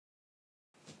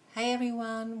Hey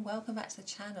everyone, welcome back to the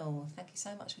channel. Thank you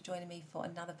so much for joining me for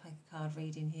another poker card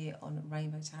reading here on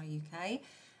Rainbow Tarot UK.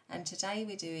 And today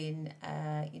we're doing,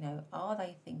 are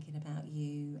they thinking about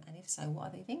you? And if so, what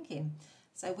are they thinking?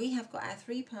 So we have got our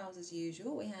three piles as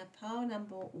usual. We have pile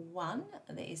number 1,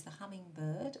 that is the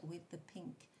hummingbird with the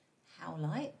pink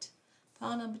howlite.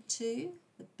 Pile number 2,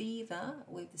 the beaver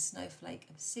with the snowflake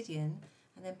obsidian.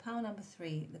 And then pile number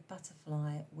 3, the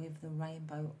butterfly with the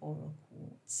rainbow aura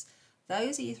quartz.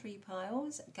 Those are your three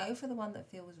piles. Go for the one that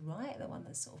feels right, the one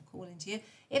that's sort of calling to you.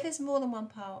 If there's more than one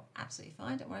pile, absolutely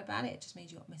fine. Don't worry about it. It just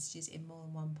means you've got messages in more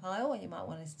than one pile, and you might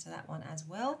want to listen to that one as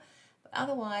well. But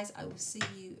otherwise, I will see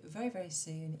you very, very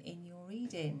soon in your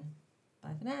reading. Bye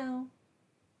for now.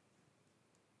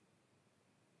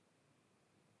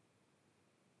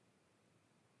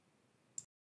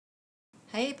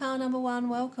 Hey pile number 1,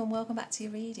 welcome back to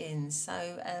your reading.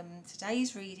 So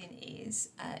today's reading is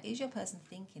your person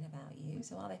thinking about you?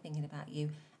 So are they thinking about you?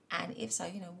 And if so,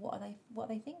 what are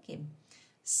they thinking?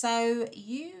 So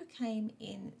you came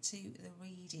into the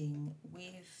reading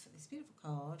with this beautiful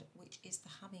card, which is the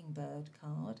hummingbird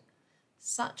card.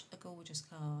 Such a gorgeous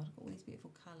card, all these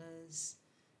beautiful colours,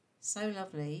 so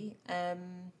lovely.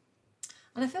 And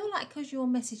I feel like because your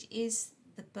message is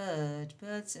the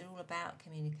birds are all about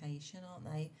communication, aren't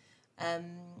they?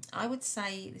 I would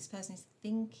say this person is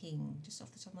thinking, just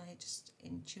off the top of my head, just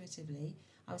intuitively,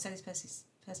 I would say this person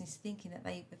is thinking that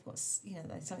they've got,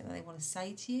 there's something that they want to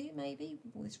say to you, maybe,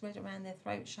 all this red around their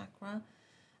throat chakra.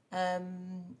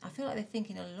 I feel like they're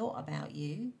thinking a lot about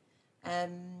you.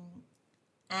 And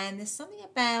there's something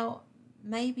about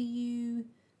maybe you,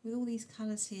 with all these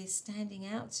colours here, standing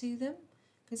out to them.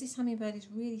 Because this hummingbird is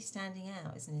really standing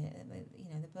out, isn't it?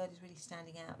 The bird is really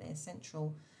standing out there,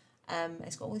 central.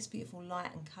 It's got all this beautiful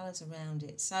light and colours around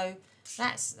it. So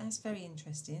that's very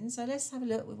interesting. So let's have a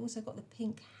look. We've also got the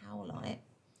pink howlite.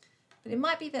 But it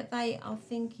might be that they are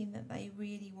thinking that they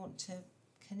really want to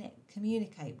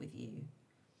communicate with you.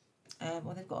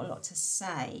 Or they've got a lot to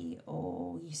say,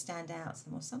 or you stand out to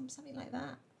them, or something like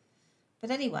that.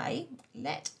 But anyway,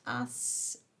 let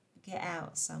us get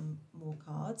out some more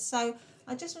cards. So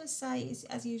I just want to say,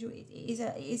 as usual, it is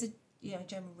a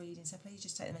general reading, so please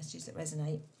just take the messages that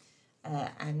resonate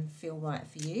and feel right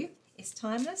for you. It's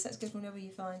timeless. That's good whenever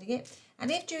you're finding it. And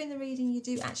if during the reading you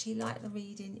do actually like the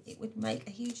reading, it would make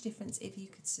a huge difference if you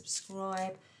could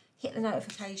subscribe, hit the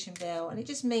notification bell, and it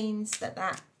just means that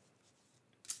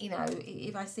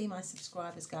if I see my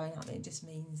subscribers going up, it just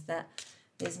means that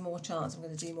there's more chance I'm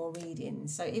going to do more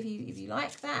readings. So if you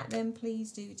like that, then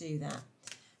please do that.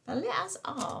 But let us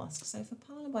ask. So for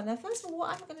pile number 1, now first of all,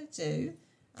 what I'm going to do,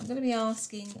 I'm going to be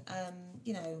asking, are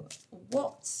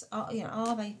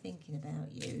they thinking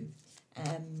about you?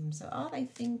 So are they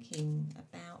thinking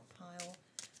about pile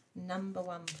number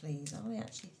 1, please? Are they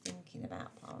actually thinking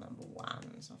about pile number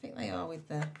 1? So I think they are with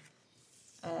the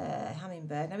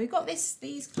hummingbird. Now we've got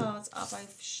these cards are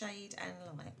both shade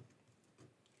and light.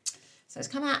 So it's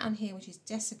come out on here, which is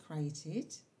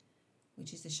desecrated,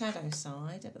 which is the shadow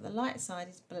side, but the light side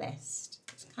is blessed.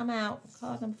 It's come out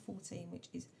card number 14, which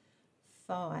is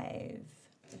 5,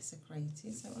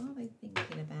 desecrated. So are they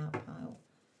thinking about pile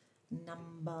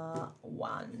number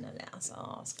 1? Let us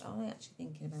ask. Are they actually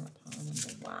thinking about pile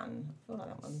number 1? I feel like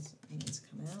that one's needs to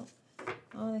come out.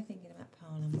 Are they thinking about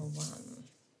pile number 1?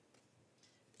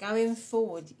 Going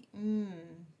forward,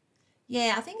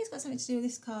 yeah, I think it's got something to do with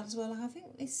this card as well. Like I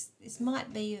think this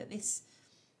might be that this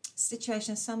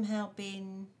situation has somehow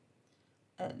been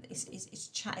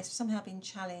it's somehow been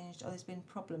challenged, or there's been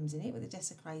problems in it with the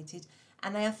desecrated,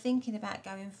 and they are thinking about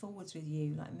going forwards with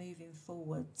you, like moving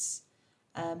forwards.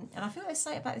 And I feel like they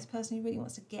say about this person who really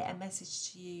wants to get a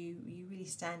message to you. You really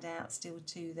stand out still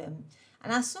to them.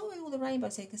 And I saw all the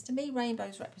rainbows here, because to me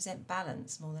rainbows represent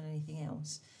balance more than anything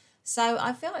else. So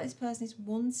I feel like this person is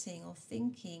wanting or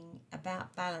thinking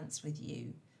about balance with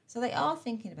you. So they are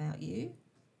thinking about you,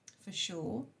 for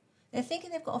sure. They're thinking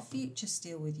they've got a future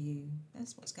still with you.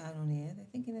 That's what's going on here. They're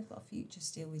thinking they've got a future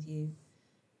still with you,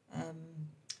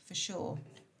 for sure.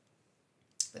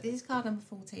 But this is card number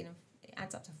 14, and it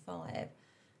adds up to 5.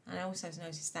 And I also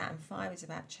noticed that, and 5 is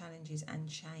about challenges and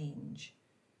change.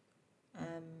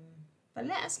 But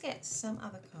let us get some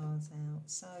other cards out.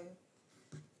 So,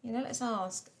 let's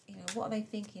ask, what are they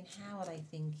thinking? How are they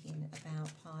thinking about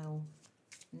pile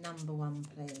number 1,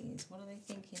 please? What are they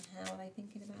thinking? How are they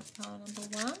thinking about pile number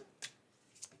 1? What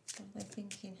are they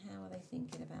thinking? How are they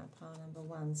thinking about pile number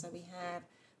 1? So we have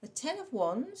the 10 of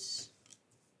Wands,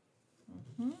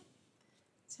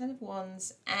 10 of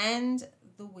Wands, and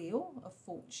the Wheel of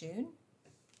Fortune.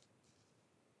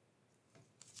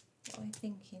 What are they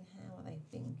thinking? How are they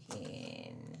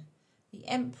thinking? The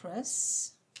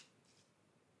Empress,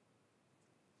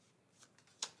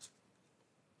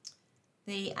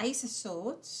 the Ace of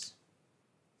Swords,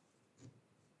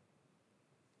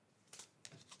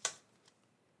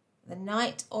 the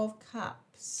Knight of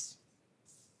Cups,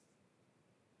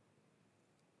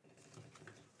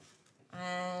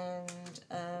 and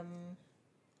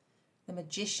the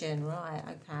Magician. Right,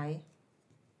 okay.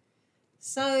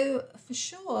 So, for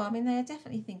sure, I mean, they're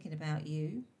definitely thinking about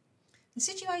you. The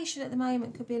situation at the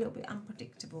moment could be a little bit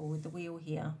unpredictable with the Wheel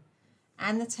here.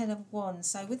 And the Ten of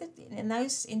Wands. So, with it, and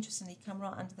those, interestingly, come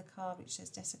right under the card which says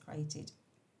Desecrated.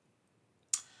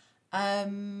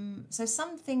 So,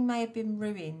 something may have been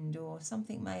ruined, or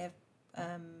something may have...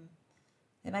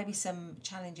 there may be some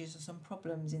challenges or some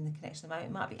problems in the connection at the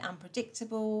moment. It might be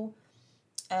unpredictable.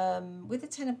 With the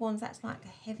Ten of Wands, that's like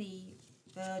a heavy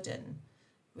burden.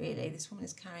 Really, this woman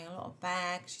is carrying a lot of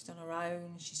bags, she's on her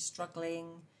own, she's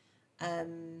struggling,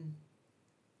 and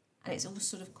it's all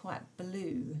sort of quite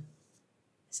blue.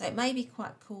 So it may be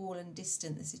quite cool and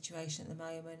distant, the situation at the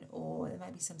moment, or there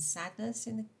may be some sadness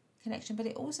in the connection, but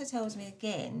it also tells me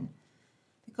again,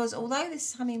 because although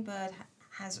this hummingbird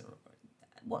has,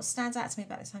 what stands out to me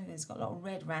about this hummingbird, it's got a lot of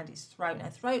red around its throat. Now,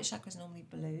 throat chakra is normally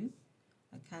blue,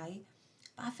 okay,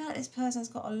 but I feel like this person's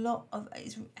got a lot of,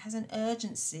 has an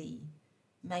urgency,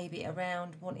 maybe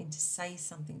around wanting to say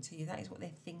something to you. That is what they're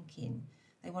thinking.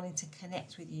 They're wanting to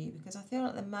connect with you, because I feel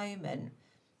at the moment,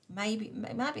 maybe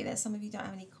that some of you don't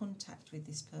have any contact with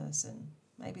this person.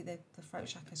 Maybe the throat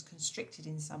chakra is constricted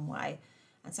in some way,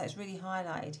 and so it's really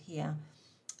highlighted here.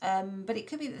 But it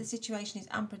could be that the situation is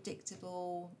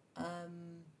unpredictable.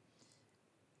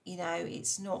 You know,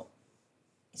 it's not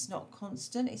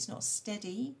constant, it's not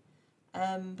steady.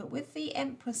 But with the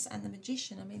Empress and the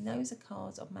Magician, I mean, those are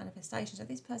cards of manifestation. So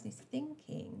this person is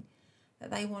thinking that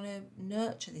they want to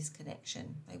nurture this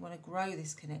connection. They want to grow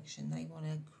this connection. They want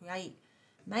to create,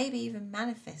 maybe even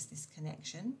manifest this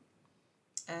connection.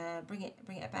 Bring it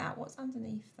about. What's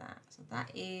underneath that? So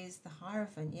that is the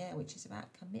Hierophant, yeah, which is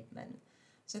about commitment.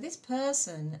 So this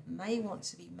person may want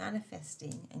to be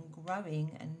manifesting and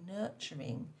growing and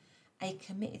nurturing a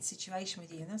committed situation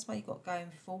with you. And that's why you've got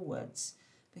going forwards.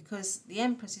 Because the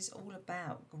Empress is all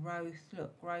about growth,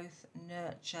 look, growth,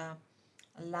 nurture,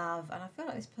 love. And I feel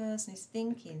like this person is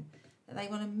thinking that they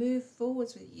want to move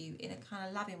forwards with you in a kind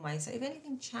of loving way. So if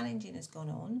anything challenging has gone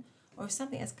on, or if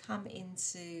something has come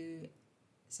into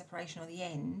separation or the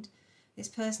end, this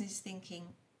person is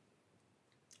thinking,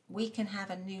 we can have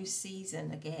a new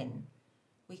season again.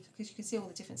 Because you can see all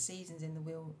the different seasons in the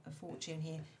Wheel of Fortune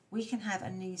here. We can have a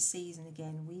new season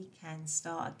again. We can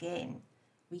start again.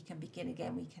 We can begin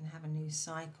again, we can have a new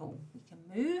cycle. We can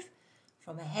move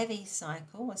from a heavy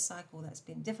cycle, a cycle that's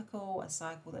been difficult, a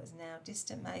cycle that's now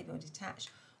distant maybe, or detached,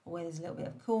 or where there's a little bit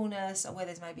of coolness, or where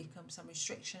there's maybe become some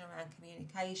restriction around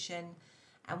communication,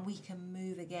 and we can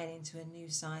move again into a new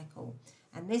cycle.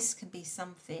 And this can be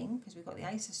something, because we've got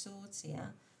the Ace of Swords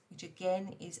here, which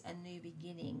again is a new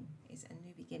beginning,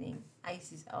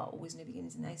 Aces are always new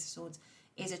beginnings, and the Ace of Swords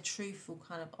is a truthful,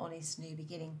 kind of honest new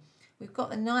beginning. We've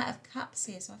got the Knight of Cups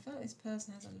here, so I feel like this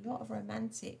person has a lot of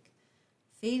romantic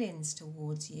feelings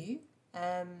towards you.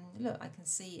 Look, I can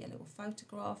see a little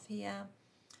photograph here.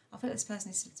 I feel like this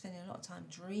person is spending a lot of time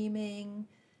dreaming,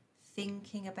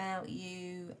 thinking about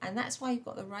you, and that's why you've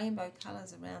got the rainbow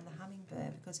colours around the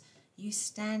hummingbird, because you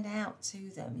stand out to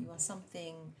them. You are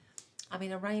something, I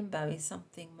mean, a rainbow is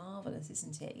something marvellous,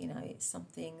 isn't it? You know, it's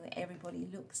something that everybody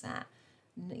looks at.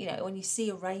 You know, when you see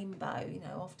a rainbow, you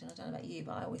know, often, I don't know about you,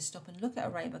 but I always stop and look at a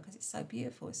rainbow because it's so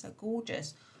beautiful, it's so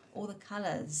gorgeous. All the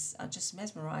colours are just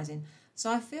mesmerising. So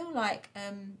I feel like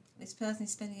this person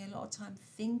is spending a lot of time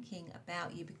thinking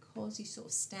about you because you sort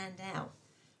of stand out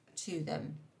to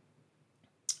them.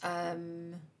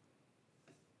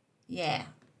 Yeah,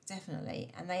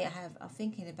 definitely. And they are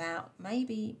thinking about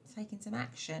maybe taking some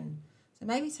action. So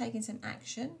maybe taking some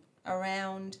action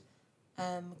around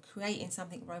creating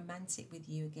something romantic with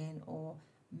you again, or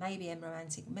maybe a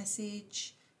romantic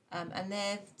message, and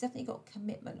they've definitely got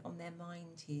commitment on their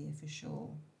mind here for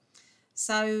sure.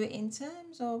 So in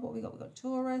terms of what we've got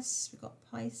Taurus, we've got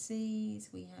Pisces,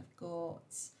 we have got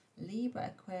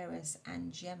Libra, Aquarius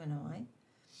and Gemini.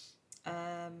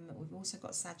 We've also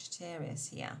got Sagittarius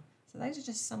here. So those are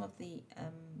just some of the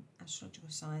astrological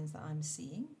signs that I'm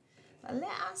seeing. But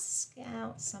let us get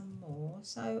out some more.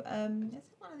 So let's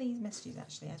have one of these messages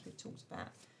actually, as we've talked about,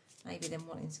 maybe them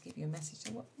wanting to give you a message.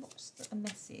 So what's a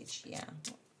message? Yeah.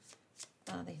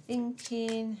 What are they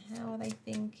thinking? How are they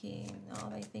thinking? Are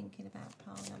they thinking about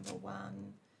pile number 1?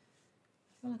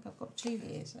 I feel like I've got 2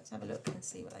 here, so let's have a look and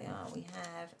see what they are. We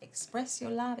have express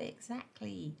your love,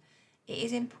 exactly. It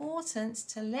is important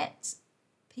to let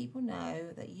people know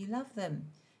that you love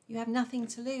them. You have nothing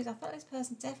to lose. I felt this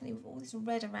person definitely, with all this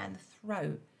red around the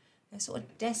throat, they're sort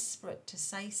of desperate to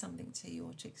say something to you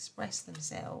or to express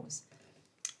themselves.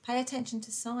 Pay attention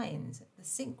to signs. The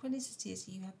synchronicities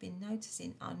you have been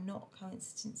noticing are not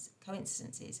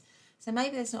coincidences. So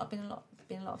maybe there's not been a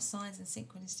lot of signs and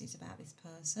synchronicities about this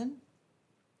person,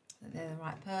 that they're the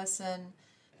right person,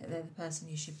 that they're the person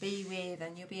you should be with,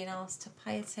 and you're being asked to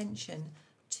pay attention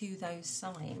to those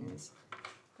signs.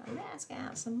 But let's get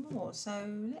out some more. So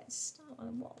let's start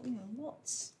on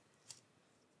what's.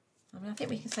 I mean, I think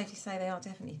we can safely say they are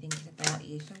definitely thinking about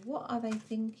you. So what are they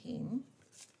thinking?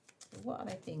 What are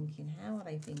they thinking? How are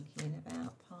they thinking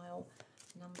about pile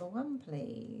number 1,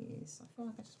 please? I feel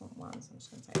like I just want one, so I'm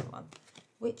just going to take that one.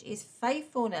 Which is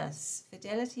faithfulness.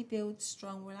 Fidelity builds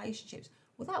strong relationships.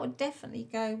 Well, that would definitely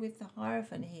go with the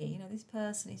Hierophant here. You know, this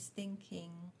person is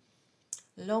thinking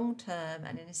long term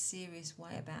and in a serious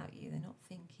way about you. They're not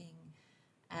thinking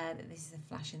that this is a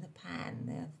flash in the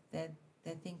pan.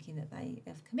 They're thinking that they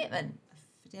have commitment,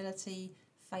 fidelity,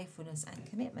 faithfulness, and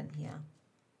commitment here.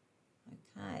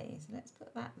 Okay, so let's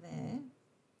put that there.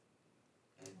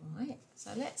 Right,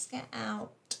 so let's get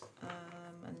out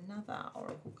another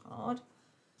oracle card.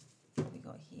 What have we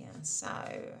got here? So,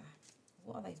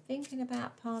 what are they thinking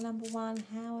about pile number 1?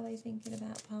 How are they thinking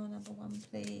about pile number 1,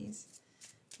 please?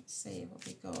 Let's see what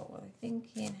we got. What are they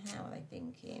thinking? How are they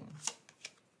thinking?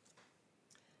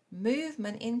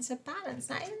 Movement into balance.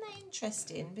 Now, isn't that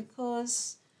interesting?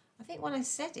 Because I think when I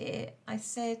said it, I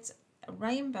said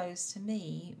rainbows to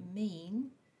me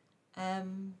mean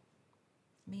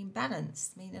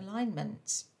balance, mean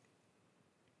alignment.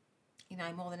 You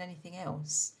know, more than anything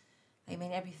else. They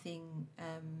mean everything,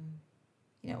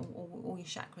 you know, all your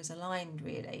chakras aligned,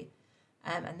 really.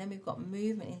 And then we've got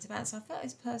movement into balance. So I feel like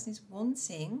this person is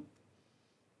wanting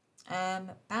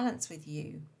balance with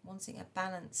you, wanting a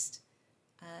balanced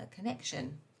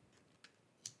connection.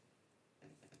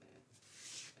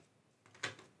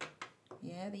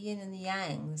 Yeah, the yin and the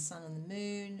yang, the sun and the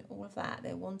moon, all of that.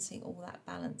 They're wanting all that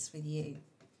balance with you.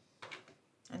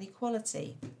 And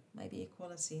equality, maybe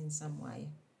equality in some way,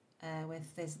 where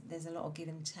there's a lot of give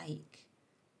and take,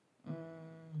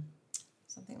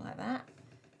 something like that.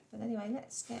 But anyway,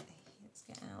 let's get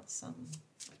out some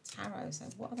tarot. So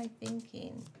what are they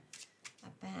thinking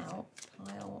about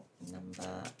pile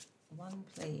number 1,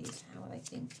 please? How are they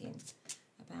thinking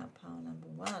about pile number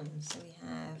 1? So we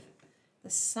have the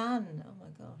Sun. Oh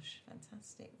my gosh,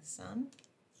 fantastic, the Sun.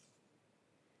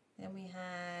 Then we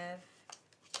have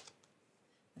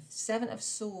the 7 of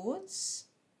Swords.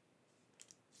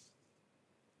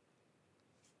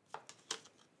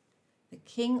 The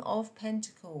King of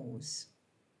Pentacles.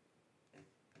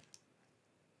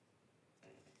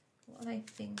 What are they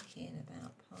thinking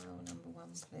about pile number 1,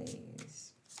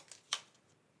 please?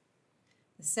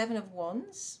 The 7 of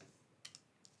Wands.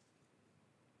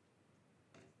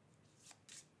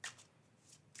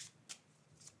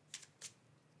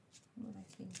 What are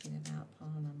they thinking about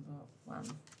pile number 1?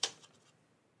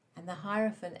 And the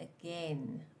Hierophant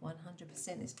again,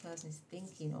 100%. This person is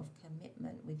thinking of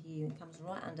commitment with you and comes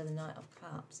right under the Knight of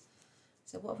Cups.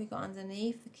 So what have we got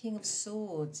underneath? The King of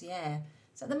Swords, yeah.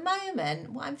 So at the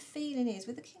moment, what I'm feeling is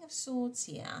with the King of Swords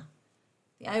here,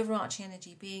 the overarching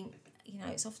energy being, you know,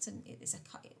 it's often,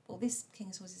 this King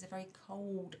of Swords is a very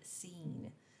cold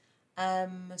scene.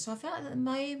 So I feel like at the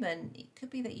moment, it could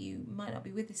be that you might not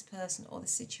be with this person, or the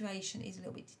situation is a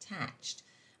little bit detached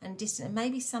and distant, and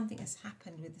maybe something has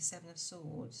happened with the 7 of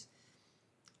Swords.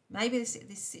 Maybe this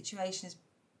situation is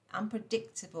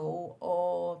unpredictable,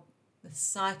 or the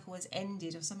cycle has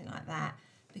ended, or something like that.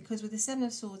 Because with the 7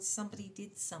 of Swords, somebody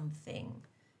did something.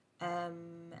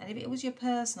 And if it was your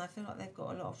person, I feel like they've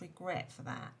got a lot of regret for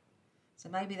that. So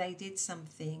maybe they did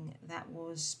something that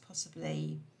was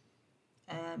possibly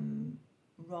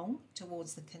wrong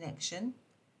towards the connection,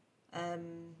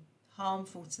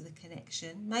 harmful to the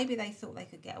connection. Maybe they thought they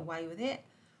could get away with it,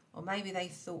 or maybe they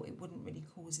thought it wouldn't really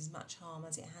cause as much harm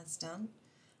as it has done.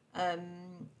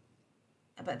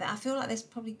 But I feel like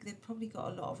they've probably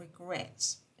got a lot of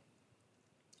regret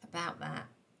about that.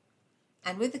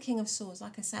 And with the King of Swords,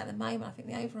 like I said, at the moment, I think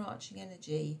the overarching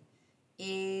energy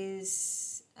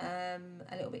is a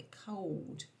little bit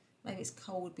cold. Maybe it's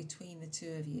cold between the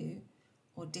two of you,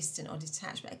 or distant or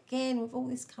detached. But again, with all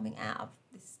this coming out of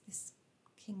this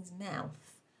King's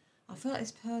mouth, I feel like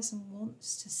this person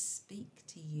wants to speak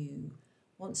to you,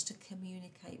 wants to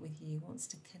communicate with you, wants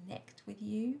to connect with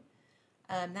you.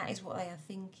 That is what they are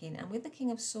thinking. And with the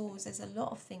King of Swords, there's a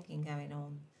lot of thinking going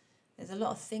on. There's a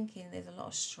lot of thinking, there's a lot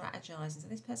of strategizing. So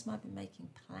this person might be making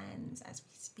plans as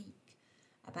we speak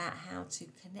about how to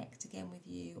connect again with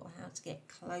you or how to get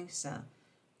closer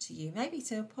to you. Maybe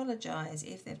to apologise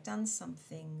if they've done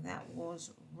something that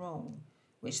was wrong,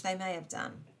 which they may have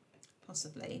done,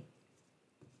 possibly.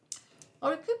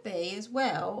 Or it could be as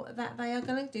well that they are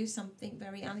going to do something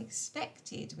very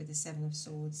unexpected with the Seven of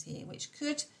Swords here, which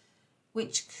could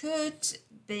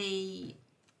be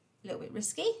a little bit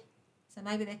risky. So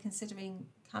maybe they're considering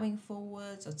coming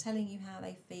forwards or telling you how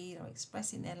they feel or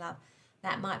expressing their love.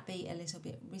 That might be a little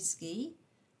bit risky,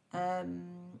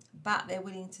 but they're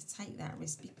willing to take that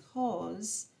risk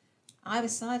because either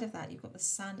side of that, you've got the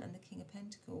Sun and the King of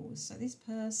Pentacles. So this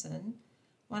person,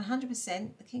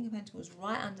 100%, the King of Pentacles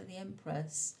right under the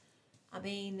Empress. I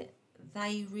mean,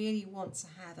 they really want to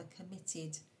have a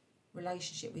committed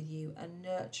relationship with you, a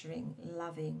nurturing,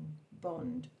 loving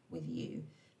bond with you.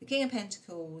 The King of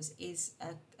Pentacles is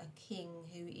a king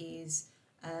who is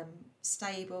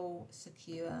stable,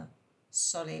 secure,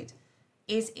 solid,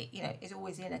 is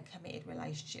always in a committed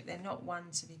relationship. They're not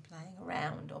one to be playing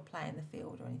around or playing the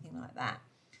field or anything like that.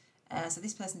 So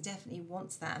this person definitely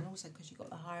wants that, and also because you've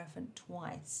got the Hierophant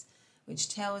twice, which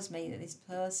tells me that this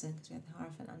person, because we have the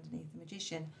Hierophant underneath the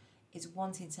Magician, is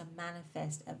wanting to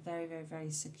manifest a very, very,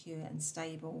 very secure and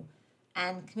stable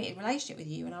and committed relationship with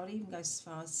you. And I would even go as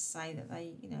far as to say that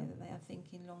they are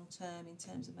thinking long term in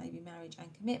terms of maybe marriage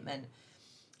and commitment.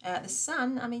 The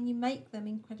Sun, I mean, you make them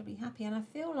incredibly happy, and I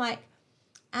feel like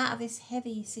out of this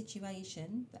heavy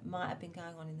situation that might have been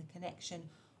going on in the connection,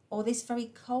 or this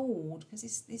very cold,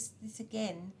 because this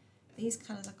again, these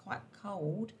colours are quite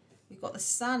cold. We've got the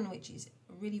Sun, which is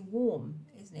really warm,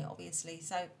 isn't it, obviously?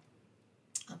 So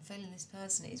I'm feeling this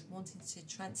person is wanting to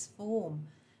transform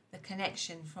the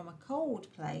connection from a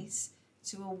cold place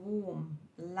to a warm,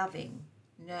 loving,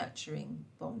 nurturing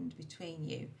bond between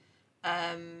you.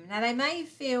 Now, they may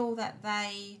feel that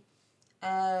they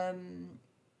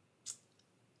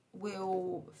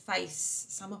will face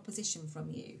some opposition from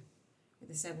you with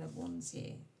the Seven of Wands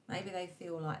here. Maybe they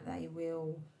feel like they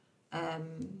will,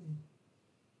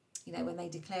 when they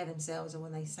declare themselves or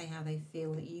when they say how they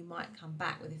feel, that you might come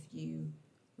back with a few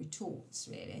retorts,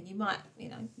 really, and you might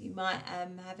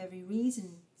have every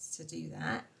reason to do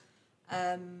that.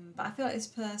 But I feel like this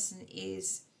person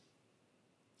is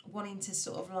wanting to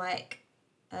sort of like,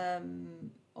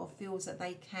 or feels that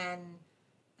they can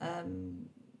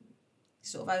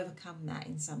sort of overcome that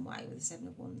in some way with the Seven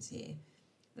of Wands here.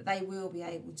 That they will be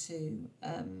able to,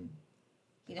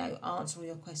 answer all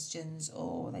your questions,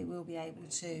 or they will be able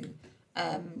to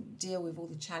deal with all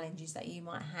the challenges that you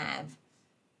might have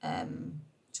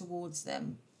towards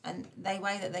them. And the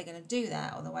way that they're going to do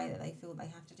that, or the way that they feel they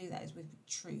have to do that, is with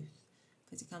truth,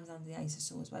 because it comes under the Ace of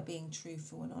Swords, by being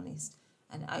truthful and honest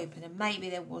and open. And maybe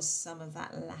there was some of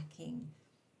that lacking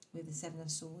with the Seven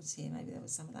of Swords here. Maybe there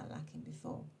was some of that lacking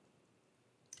before.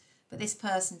 But this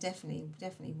person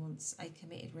definitely wants a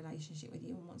committed relationship with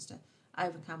you and wants to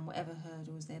overcome whatever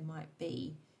hurdles there might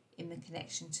be in the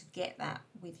connection to get that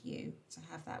with you, to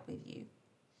have that with you.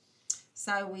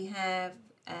 So we have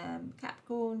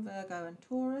Capricorn, Virgo and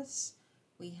Taurus.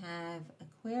 We have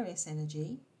Aquarius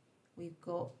energy. We've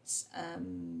got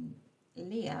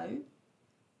Leo.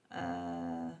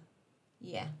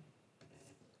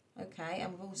 Okay,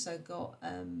 and we've also got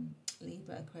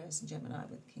Libra, Aquarius and Gemini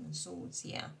with King of Swords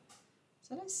here.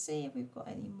 So let's see if we've got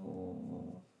any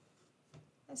more.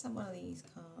 Let's have one of these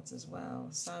cards as well.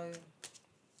 So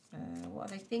what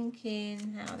are they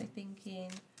thinking? How are they thinking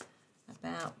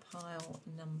about pile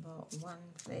number 1,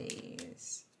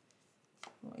 please?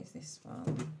 What is this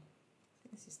one?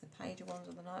 This is the Page of Wands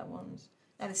or the Knight of Wands?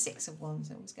 No, the Six of Wands.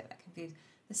 I always get that confused.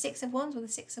 The Six of Wands, or the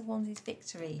Six of Wands is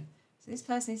victory. So this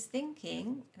person is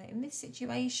thinking that in this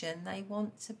situation they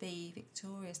want to be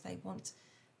victorious. They want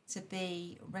to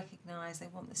be recognised. They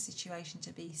want the situation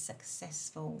to be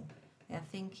successful. They are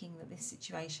thinking that this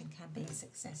situation can be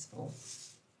successful.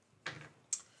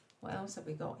 What else have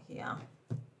we got here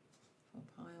for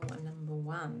pile number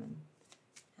 1?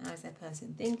 How is that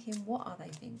person thinking? What are they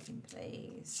thinking,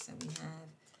 please? So we have,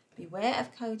 beware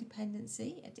of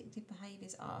codependency. Addictive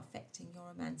behaviours are affecting your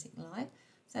romantic life.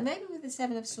 So maybe with the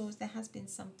Seven of Swords there has been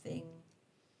something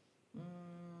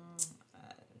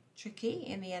tricky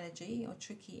in the energy or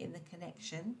tricky in the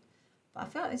connection. But I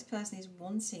feel like this person is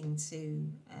wanting to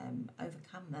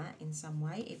overcome that in some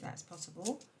way, if that's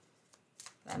possible.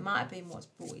 That might have been what's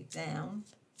brought it down.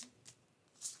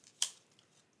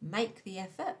 Make the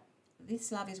effort.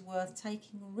 This love is worth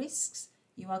taking risks.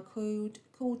 You are called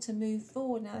to move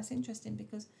forward. Now that's interesting,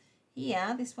 because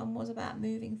here this one was about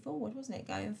moving forward, wasn't it?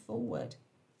 Going forward.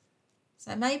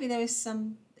 So maybe there is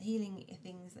some healing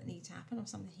things that need to happen, or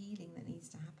some healing that needs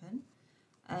to happen.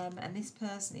 And this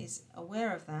person is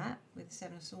aware of that with the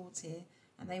Seven of Swords here,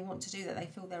 and they want to do that. They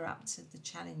feel they're up to the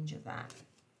challenge of that.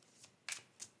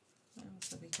 What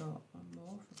else have we got? One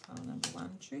more for pile number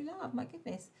 1. True love, my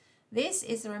goodness. This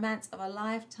is the romance of a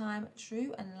lifetime.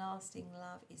 True and lasting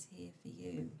love is here for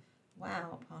you.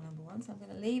 Wow, pile number 1. So I'm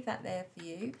going to leave that there for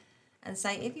you and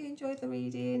say, if you enjoyed the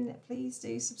reading, please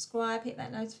do subscribe, hit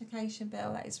that notification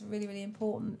bell. That is really, really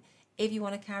important if you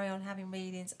want to carry on having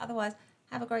readings. Otherwise,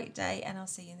 have a great day and I'll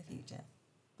see you in the future.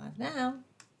 Bye for now.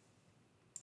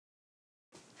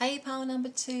 Hey pile number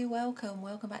 2,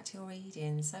 welcome back to your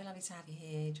reading. So lovely to have you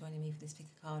here joining me for this pick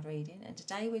a card reading. And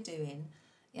today we're doing,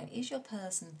 is your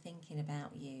person thinking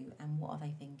about you, and what are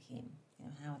they thinking?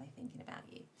 How are they thinking about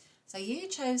you? So you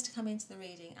chose to come into the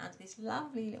reading under this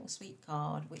lovely little sweet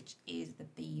card, which is the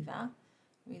Beaver.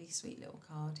 Really sweet little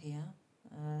card here.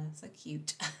 So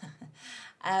cute.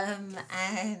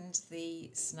 And the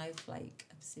Snowflake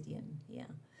Obsidian here.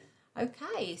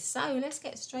 Okay, so let's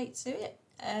get straight to it.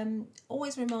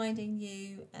 Always reminding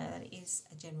you that it is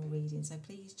a general reading, so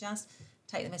please just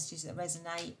take the messages that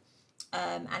resonate,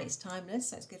 and it's timeless,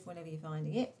 so it's good for whenever you're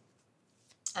finding it.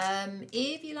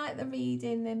 If you like the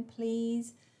reading, then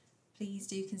please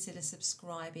do consider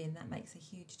subscribing. That makes a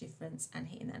huge difference, and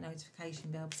hitting that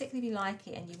notification bell, particularly if you like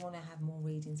it and you want to have more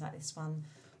readings like this one.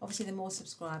 Obviously, the more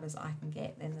subscribers I can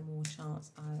get, then the more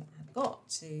chance I have got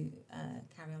to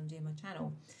carry on doing my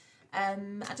channel. I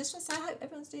just want to say I hope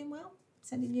everyone's doing well.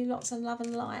 Sending you lots of love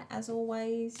and light as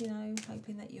always,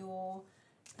 hoping that you're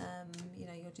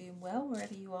you're doing well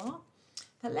wherever you are.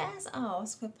 But let's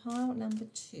ask for pile number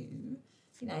 2.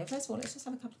 First of all, let's just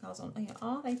have a couple of cards on.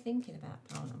 Are they thinking about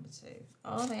pile number 2?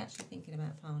 Are they actually thinking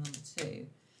about pile number 2?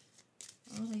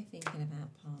 Are they thinking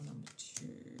about pile number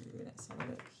 2? Let's have a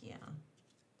look here.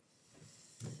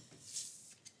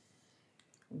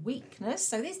 Weakness.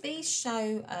 So these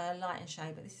show light and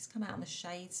shade, but this has come out on the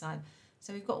shade side.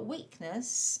 So we've got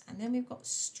weakness, and then we've got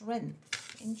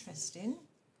strength. Interesting.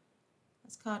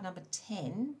 That's card number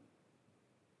 10.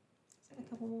 Is there a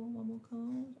couple more? One more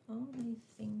card. Are they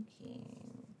thinking?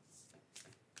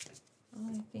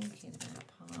 Are they thinking about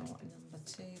pile number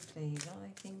 2, please? Are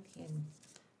they thinking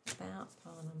about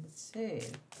pile number 2?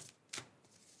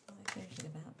 Are they thinking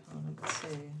about pile number 2?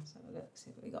 Let's have a look,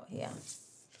 see what we got here.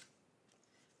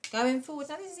 Going forward,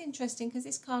 now this is interesting because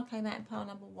this card came out in pile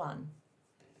number 1.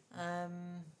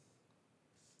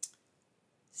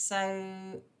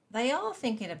 So they are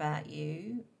thinking about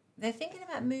you. They're thinking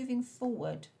about moving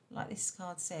forward, like this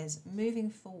card says, moving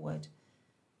forward.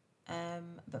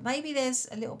 But maybe there's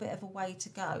a little bit of a way to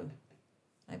go.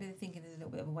 Maybe they're thinking there's a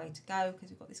little bit of a way to go because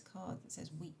we've got this card that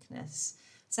says weakness.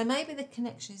 So maybe the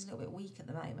connection is a little bit weak at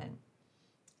the moment.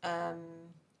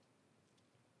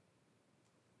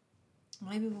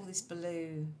 Maybe with all this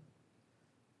blue,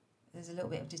 there's a little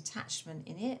bit of detachment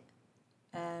in it.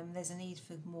 There's a need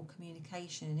for more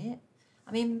communication in it.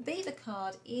 I mean, Beaver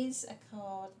card is a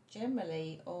card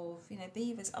generally of,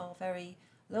 Beavers are very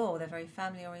loyal, they're very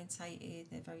family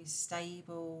orientated, they're very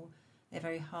stable, they're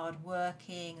very hard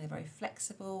working, they're very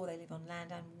flexible, they live on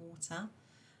land and water.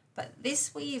 But this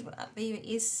Beaver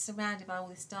is surrounded by all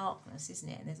this darkness, isn't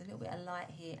it? And there's a little bit of light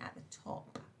here at the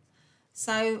top.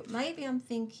 So maybe I'm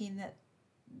thinking that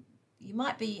you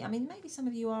might be, maybe some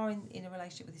of you are in a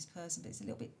relationship with this person, but it's a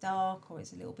little bit dark, or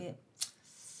it's a little bit,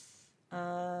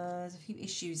 there's a few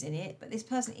issues in it. But this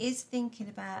person is thinking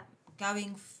about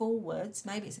going forwards.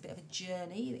 Maybe it's a bit of a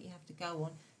journey that you have to go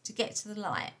on to get to the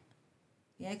light.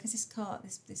 Yeah, because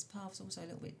this path's also a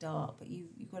little bit dark, but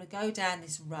you've got to go down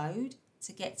this road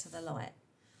to get to the light.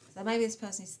 So maybe this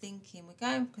person is thinking, we're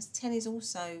going, because 10 is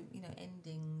also,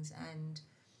 endings and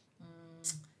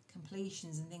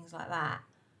completions and things like that.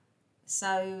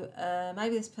 So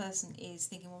maybe this person is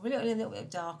thinking, well, we're a little bit of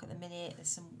dark at the minute. There's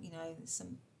some, there's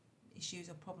some issues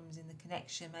or problems in the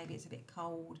connection. Maybe it's a bit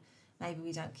cold. Maybe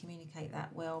we don't communicate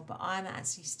that well. But I'm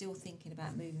actually still thinking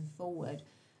about moving forward,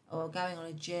 or going on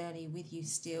a journey with you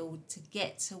still to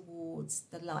get towards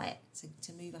the light,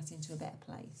 to move us into a better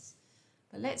place.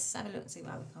 But let's have a look and see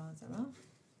what other cards there are.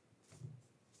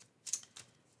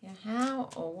 Yeah, how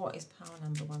or what is pile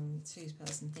number 2's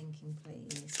person thinking,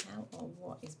 please? How or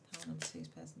what is pile number 2's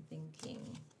person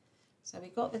thinking? So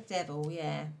we've got the devil,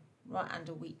 yeah, right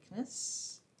under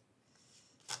weakness.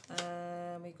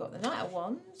 We've got the Knight of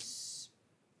Wands.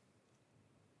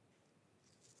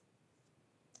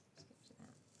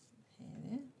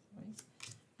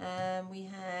 We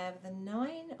have the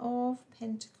 9 of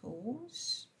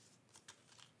Pentacles,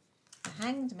 the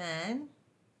Hanged Man,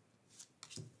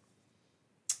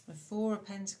 the 4 of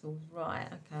Pentacles, right,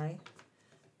 okay.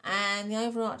 And the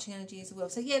overarching energy is the will.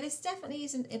 So yeah, this definitely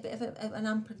isn't a bit of an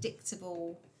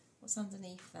unpredictable. What's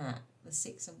underneath that? The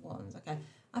Six of Wands. Okay.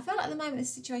 I feel like at the moment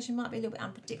this situation might be a little bit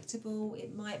unpredictable.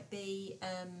 It might be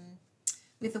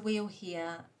with the wheel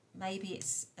here. Maybe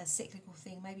it's a cyclical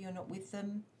thing. Maybe you're not with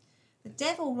them. The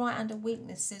Devil right under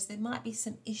weakness says there might be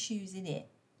some issues in it,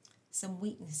 some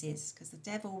weaknesses, because the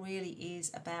Devil really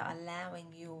is about allowing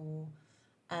your,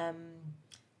 for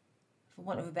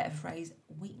want of a better phrase,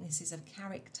 weaknesses of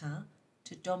character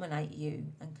to dominate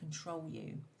you and control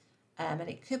you. And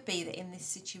it could be that in this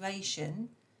situation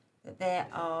that there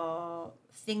are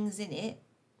things in it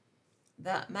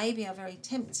that maybe are very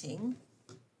tempting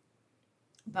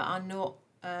but are not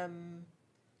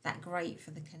that great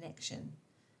for the connection.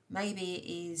 Maybe it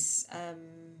is,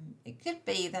 it could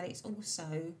be that it's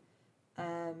also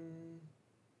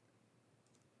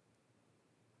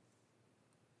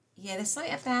yeah, there's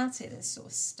something about it that's sort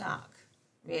of stuck,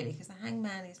 really, because the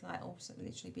Hangman is like also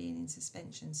literally being in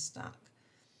suspension, stuck.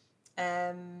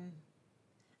 And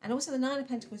also the Nine of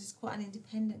Pentacles is quite an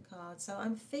independent card, so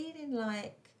I'm feeling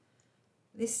like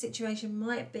this situation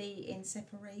might be in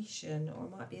separation, or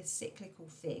it might be a cyclical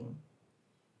thing,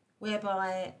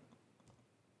 whereby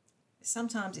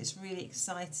sometimes it's really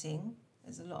exciting,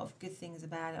 there's a lot of good things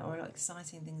about it, or a lot of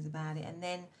exciting things about it, and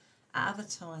then at other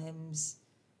times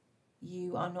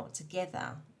you are not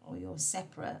together, or you're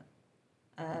separate,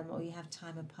 or you have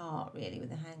time apart, really, with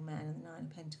the Hangman and the Nine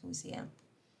of Pentacles here.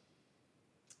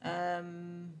 But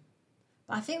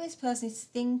I think this person is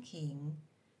thinking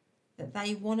that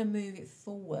they want to move it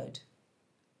forward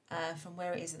from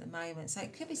where it is at the moment. So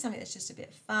it could be something that's just a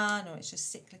bit fun, or it's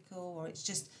just cyclical, or it's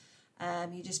just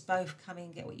you just both come in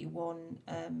and get what you want.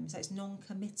 So it's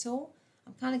non-committal.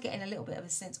 I'm kind of getting a little bit of a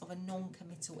sense of a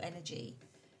non-committal energy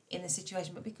in the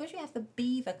situation. But because you have the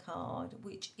Beaver card,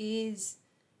 which is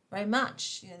very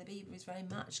much, you know, the Beaver is very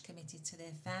much committed to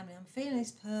their family, I'm feeling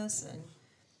this person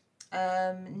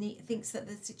thinks that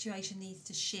the situation needs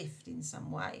to shift in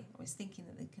some way, or is thinking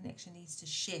that the connection needs to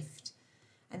shift.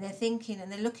 And they're thinking, and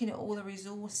they're looking at all the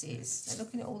resources. They're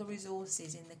looking at all the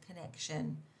resources in the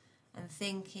connection and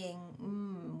thinking,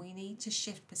 we need to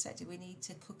shift perspective. We need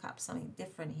to cook up something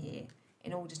different here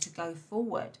in order to go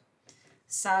forward.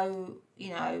 So,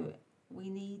 you know, we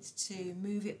need to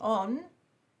move it on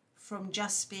from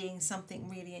just being something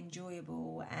really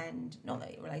enjoyable, and not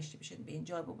that a relationship shouldn't be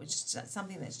enjoyable, but just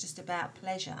something that's just about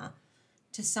pleasure,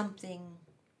 to something,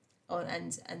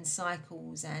 and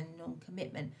cycles and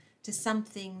non-commitment, to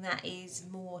something that is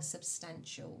more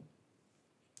substantial.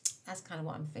 That's kind of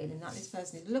what I'm feeling. Like this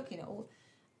person is looking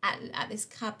at this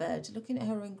cupboard, looking at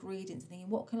her ingredients, thinking,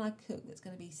 what can I cook that's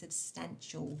going to be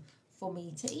substantial for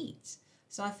me to eat?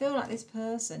 So I feel like this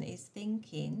person is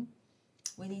thinking,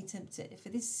 we need to for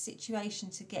this situation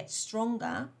to get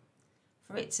stronger,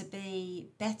 for it to be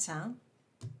better,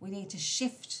 we need to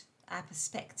shift our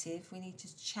perspective. We need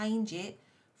to change it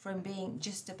from being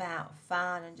just about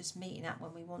fun and just meeting up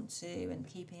when we want to and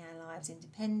keeping our lives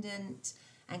independent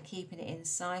and keeping it in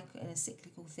a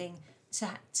cyclical thing,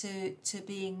 to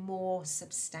being more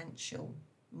substantial.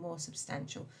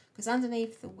 Because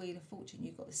underneath the Wheel of Fortune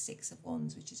you've got the Six of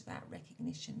Wands, which is about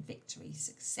recognition, victory,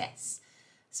 success.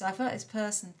 So I feel like this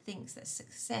person thinks that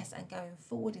success and going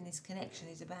forward in this connection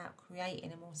is about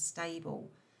creating a more stable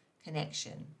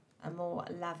connection, a more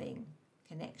loving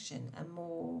connection, a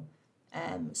more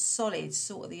solid,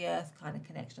 sort of the earth kind of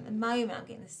connection. At the moment I'm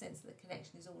getting the sense that the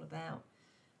connection is all about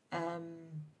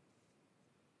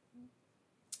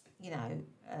you know,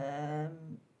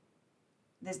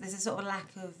 there's a sort of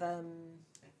lack of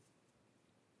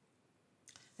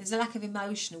there's a lack of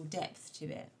emotional depth to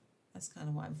it. That's kind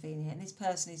of what I'm feeling here. And this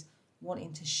person is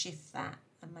wanting to shift that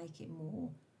and make it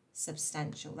more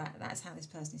substantial. That's how this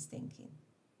person is thinking,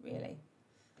 really.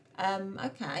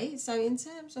 Okay, so in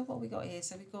terms of what we got here,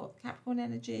 so we've got Capricorn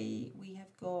energy, we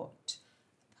have got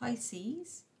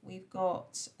Pisces, we've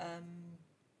got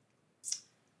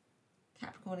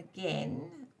Capricorn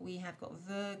again, we have got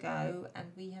Virgo,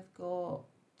 and we have got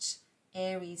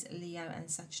Aries, Leo and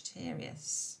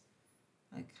Sagittarius.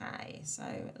 Okay, so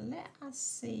let us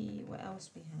see what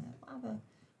else we have. What other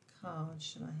cards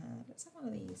should I have? Let's have one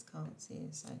of these cards here.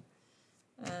 So,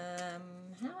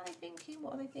 how are they thinking?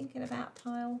 What are they thinking about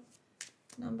pile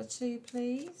number 2,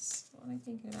 please? What are they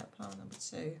thinking about pile number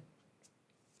 2?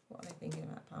 What are they thinking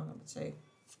about pile number 2?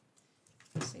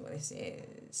 Let's see what this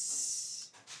is.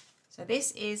 So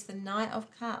this is the Knight of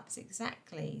Cups,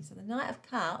 exactly. So the Knight of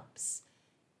Cups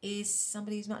is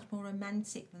somebody who's much more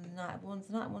romantic than the Knight of Wands.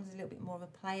 The Knight of Wands is a little bit more of a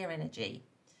player energy.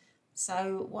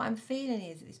 So what I'm feeling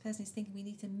is that this person is thinking we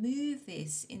need to move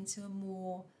this into a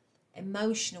more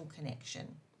emotional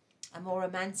connection. a more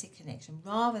romantic connection,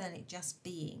 rather than it just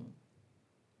being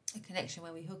a connection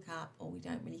where we hook up or we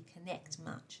don't really connect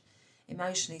much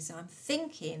emotionally. So I'm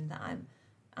thinking that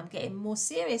I'm getting more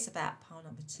serious about pile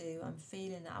number 2. I'm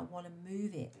feeling that I want to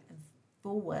move it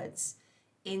forwards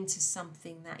into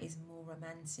something that is more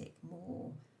romantic,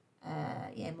 more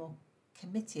more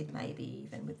committed, maybe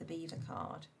even with the Beaver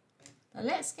card. But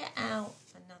let's get out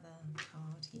another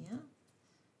card here.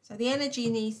 So the energy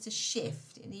needs to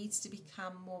shift. It needs to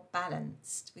become more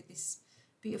balanced with this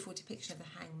beautiful depiction of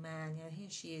the hangman. You know, here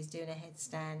she is doing a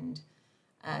headstand.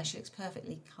 She looks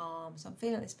perfectly calm. So I'm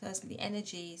feeling this person, the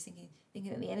energy is thinking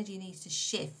that the energy needs to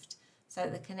shift so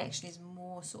that the connection is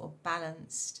more sort of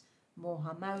balanced, more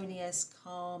harmonious,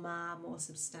 calmer, more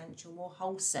substantial, more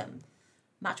wholesome,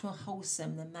 much more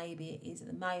wholesome than maybe it is at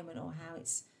the moment, or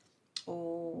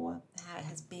how it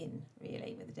has been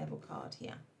really with the Devil card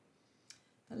here.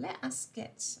 But let us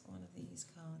get one of these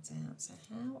cards out. So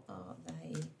how are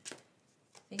they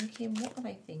thinking? What are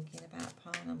they thinking about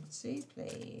pile number 2,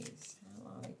 please? How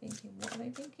are they thinking? What are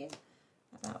they thinking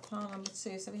about pile number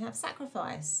 2? So we have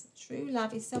sacrifice. True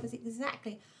love itself is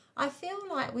exactly... I feel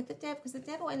like with the devil, because the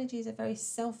devil energy is a very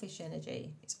selfish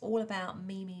energy. It's all about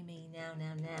me,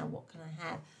 now. What can I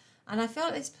have? And I feel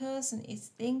like this person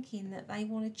is thinking that they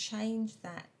want to change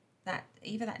that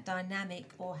either that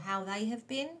dynamic or how they have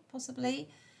been, possibly,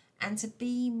 and to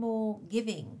be more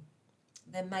giving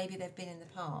than maybe they've been in the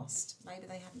past. Maybe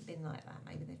they haven't been like that.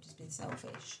 Maybe they've just been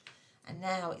selfish. And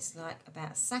now it's like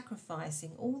about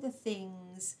sacrificing all the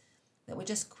things that were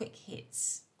just quick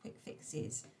hits, quick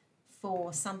fixes,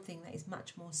 for something that is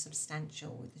much more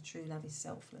substantial. With the true love is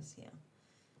selfless here.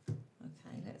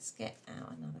 Okay, let's get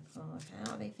out another card.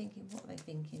 How are they thinking? What are they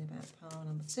thinking about pile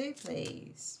number 2,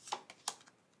 please?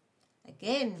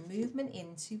 Again, movement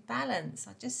into balance.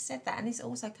 I just said that, and this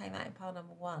also came out in pile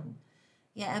number 1.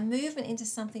 Yeah, a movement into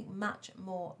something much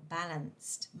more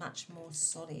balanced, much more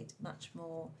solid, much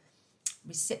more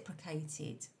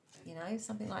reciprocated, you know,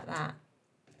 something like that.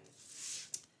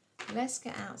 Let's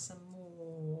get out some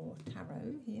more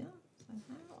tarot here. So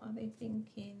how are they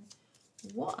thinking?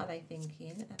 What are they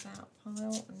thinking about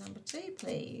pile number 2,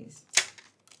 please?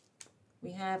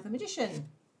 We have the Magician.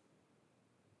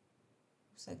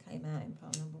 Also came out in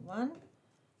pile number 1.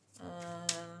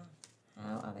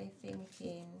 How are they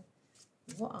thinking?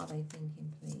 What are they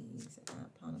thinking, please,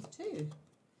 about pile number 2?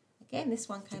 Again, this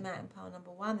one came out in pile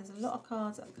number 1. There's a lot of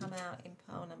cards that have come out in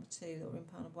pile number 2 that were in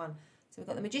pile number 1. So we've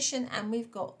got the Magician and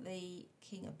we've got the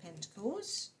King of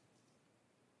Pentacles.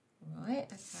 Right,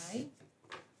 okay.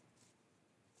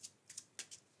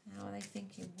 How are they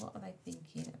thinking? What are they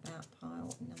thinking about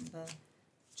pile number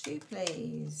 2,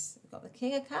 please? We've got the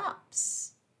King of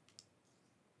Cups.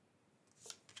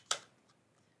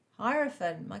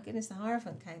 Hierophant. My goodness, the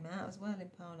Hierophant came out as well in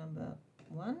pile number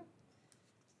 1.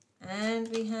 And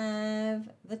we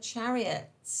have the Chariot.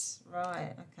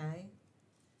 Right, okay.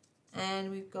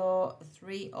 And we've got the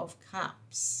 3 of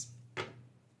Cups.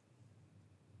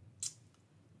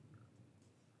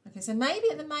 Okay, so maybe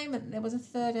at the moment there was a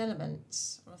third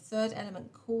element, or a third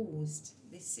element caused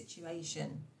this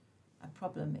situation, a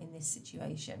problem in this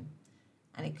situation.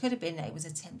 And it could have been that it was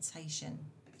a temptation.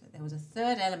 So there was a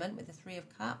third element with the 3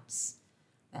 of Cups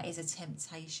that is a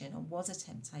temptation, or was a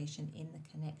temptation in the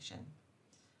connection.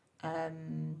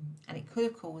 And it could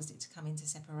have caused it to come into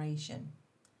separation.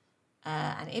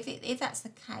 And if that's the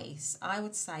case, I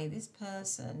would say this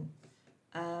person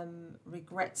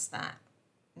regrets that.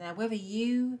 Now, whether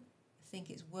you think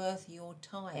it's worth your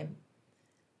time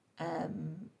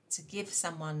to give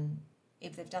someone,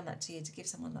 if they've done that to you, to give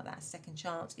someone like that a second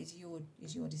chance is your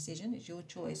decision. It's your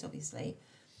choice, obviously.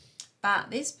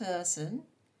 But this person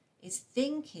is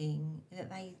thinking that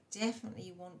they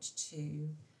definitely want to,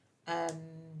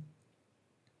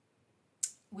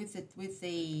 with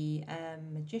the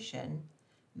Magician,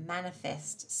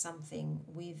 manifest something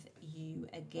with you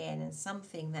again, and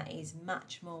something that is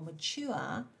much more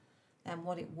mature than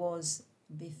what it was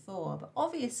before. But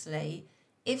obviously,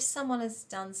 if someone has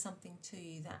done something to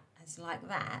you that is like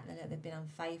that, they've been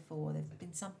unfaithful, or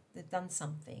they've done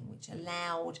something which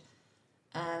allowed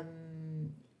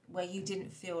where you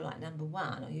didn't feel like number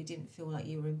 1, or you didn't feel like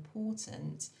you were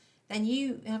important, then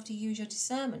you have to use your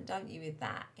discernment, don't you, with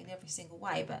that in every single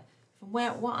way. But from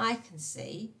what I can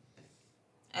see,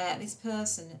 this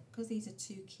person, because these are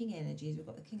 2 king energies, we've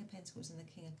got the King of Pentacles and the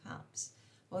King of Cups.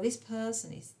 Well, this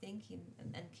person is thinking,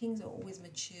 and kings are always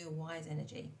mature, wise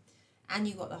energy. And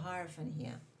you've got the Hierophant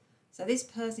here. So this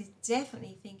person is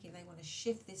definitely thinking they want to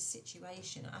shift this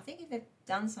situation. I think if they've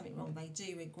done something wrong, they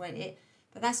do regret it.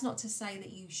 But that's not to say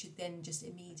that you should then just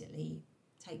immediately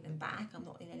take them back. I'm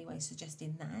not in any way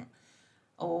suggesting that.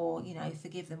 or, you know,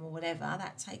 forgive them or whatever.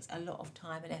 That takes a lot of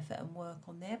time and effort and work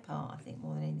on their part, I think,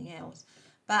 more than anything else.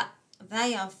 But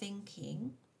they are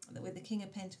thinking that with the King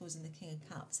of Pentacles and the King of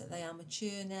Cups, that they are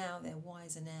mature now, they're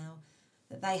wiser now,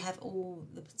 that they have all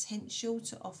the potential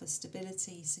to offer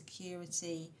stability,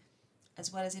 security,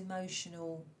 as well as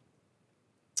emotional,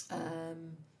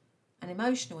 an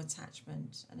emotional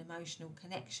attachment, an emotional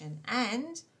connection,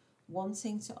 and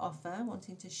wanting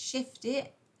to shift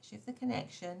the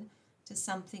connection to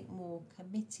something more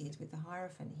committed with the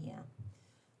Hierophant here.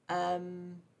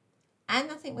 And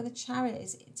I think with the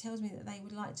Chariot, it tells me that they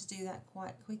would like to do that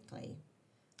quite quickly.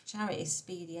 Chariot is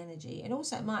speedy energy. And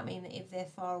also it might mean that if they're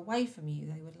far away from you,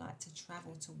 they would like to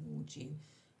travel towards you,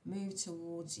 move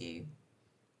towards you.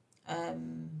 I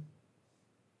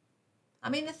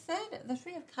mean, the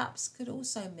Three of Cups could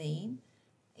also mean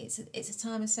it's a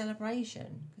time of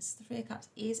celebration, because the Three of Cups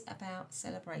is about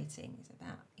celebrating. It's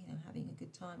about, you know, having a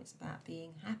good time. It's about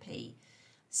being happy.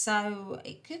 So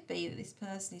it could be that this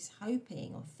person is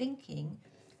hoping or thinking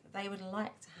that they would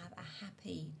like to have a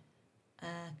happy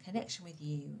connection with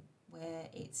you, where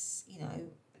it's, you know,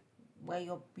 where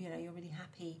you're really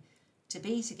happy to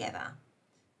be together.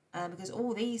 Because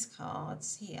all these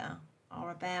cards here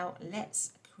are about,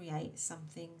 let's create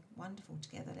something wonderful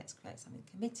together. Let's create something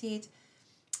committed.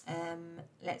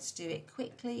 Let's do it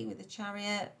quickly with the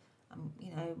Chariot. I'm,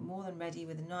 you know, more than ready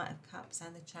with the Knight of Cups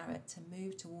and the Chariot to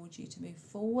move towards you, to move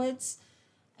forwards.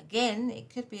 Again, it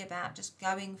could be about just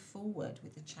going forward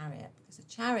with the Chariot, because the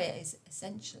Chariot is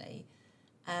essentially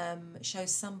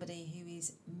shows somebody who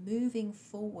is moving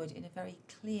forward in a very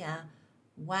clear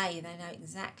way. They know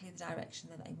exactly the direction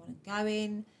that they want to go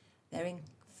in. They're in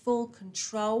full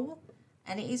control.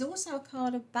 And it is also a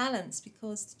card of balance,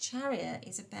 because the Chariot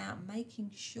is about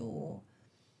making sure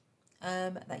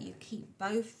that you keep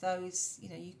both those, you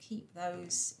know, you keep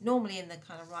those, normally in the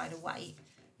kind of Rider-Waite,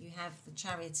 you have the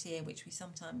Charioteer, which we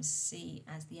sometimes see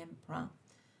as the Emperor,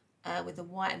 with the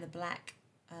white and the black,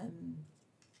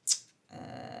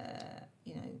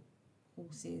 you know,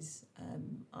 horses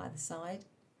either side,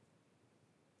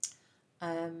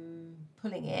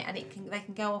 pulling it, and they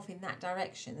can go off in that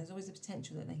direction. There's always the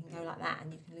potential that they can go like that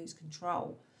and you can lose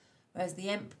control. Whereas the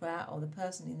Emperor, or the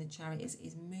person in the Chariot,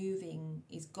 is moving,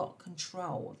 is got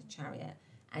control of the Chariot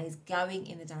and is going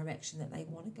in the direction that they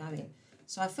want to go in.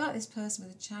 So I feel like this person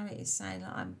with the Chariot is saying,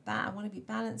 like, I want to be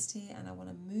balanced here, and I want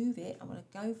to move it, I want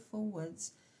to go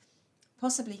forwards,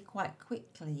 possibly quite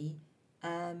quickly,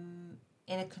 in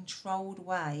a controlled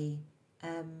way,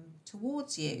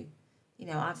 towards you. You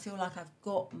know, I feel like I've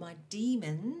got my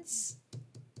demons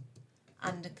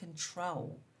under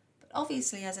control. But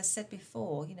obviously, as I said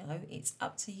before, you know, it's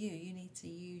up to you. You need to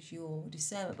use your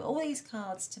discernment. But all these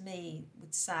cards to me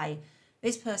would say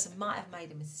this person might have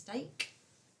made a mistake,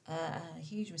 a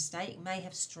huge mistake, may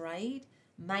have strayed,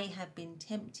 may have been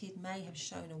tempted, may have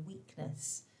shown a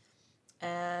weakness.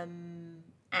 And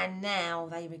now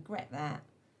they regret that,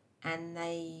 and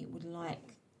they would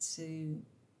like to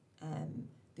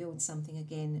build something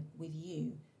again with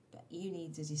you. But you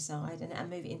need to decide and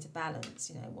move it into balance,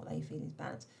 you know, what they feel is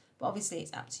balance. But obviously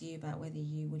it's up to you about whether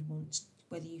you would want,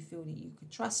 whether you feel that you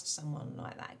could trust someone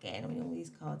like that again. I mean, all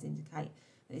these cards indicate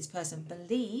that this person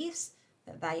believes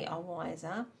that they are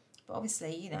wiser. But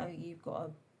obviously, you know, you've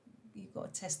got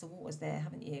to test the waters there,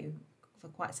 haven't you, for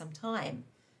quite some time.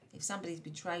 If somebody's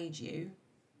betrayed you,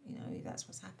 you know, if that's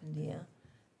what's happened here,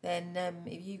 then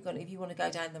if you want to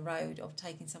go down the road of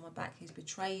taking someone back who's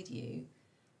betrayed you,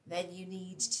 then you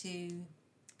need to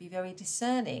be very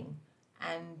discerning,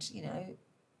 and, you know,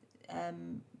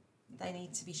 they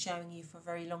need to be showing you for a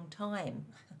very long time,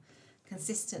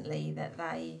 consistently, that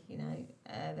they, you know,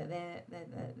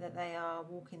 that they are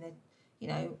walking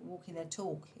their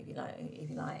talk, if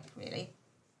you like, really.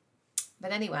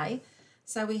 But anyway,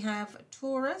 so we have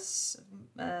Taurus,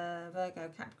 Virgo,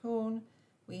 Capricorn.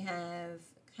 We have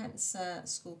Cancer,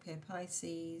 Scorpio,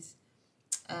 Pisces.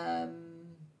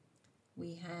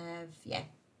 We have, yeah,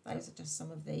 those are just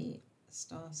some of the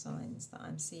star signs that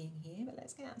I'm seeing here. But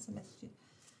let's get out some messages.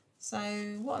 So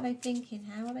what are they thinking?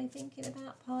 How are they thinking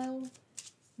about pile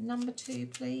number 2,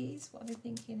 please? What are they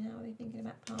thinking? How are they thinking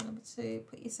about pile number 2?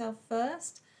 Put yourself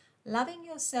first. Loving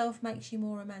yourself makes you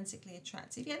more romantically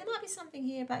attractive. Yeah, there might be something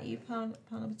here about you, pile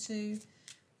number 2.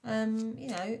 You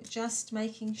know, just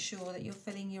making sure that you're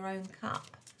filling your own cup,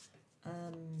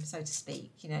 so to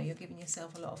speak. You know, you're giving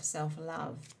yourself a lot of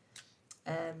self-love.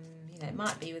 You know, it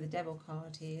might be with the Devil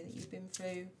card here that you've been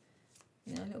through,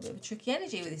 you know, a little bit of a tricky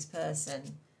energy with this person.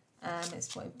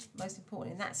 It's what most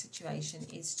important in that situation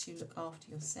is to look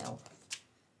after yourself.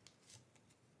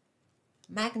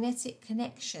 Magnetic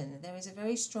connection. There is a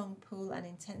very strong pull and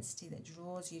intensity that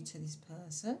draws you to this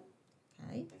person.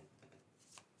 Okay.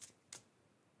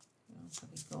 What else have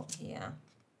we got here?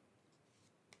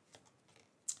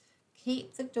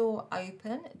 Keep the door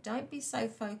open. Don't be so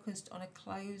focused on a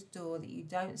closed door that you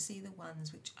don't see the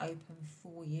ones which open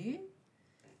for you.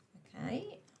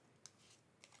 Okay.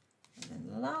 And then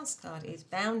the last card is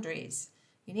boundaries.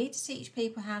 You need to teach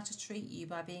people how to treat you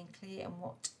by being clear on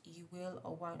what you will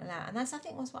or won't allow. And that's, I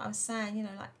think, was what I was saying, you know,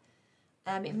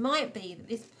 like, it might be that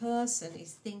this person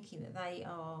is thinking that they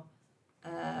are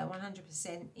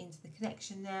 100% into the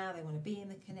connection now. They want to be in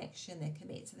the connection. They're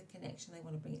committed to the connection. They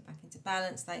want to bring it back into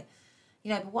balance.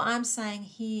 You know, but what I'm saying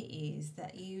here is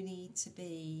that you need to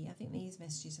be, I think these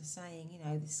messages are saying, you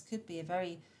know, this could be a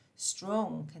very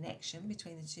strong connection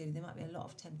between the two. There might be a lot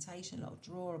of temptation, a lot of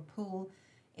draw or pull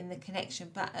in the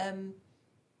connection. But,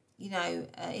 you know,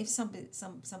 if somebody's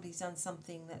done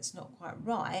something that's not quite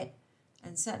right,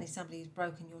 and certainly somebody's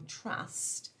broken your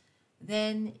trust,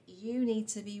 then you need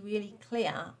to be really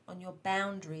clear on your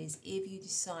boundaries if you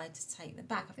decide to take them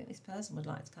back. I think this person would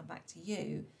like to come back to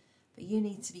you, but you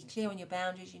need to be clear on your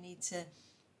boundaries. You need to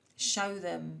show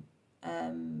them,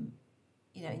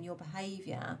 you know, in your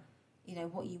behaviour, you know,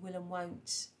 what you will and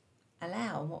won't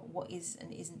allow, and what is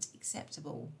and isn't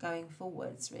acceptable going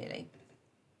forwards, really.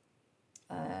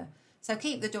 So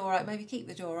keep the door open, maybe keep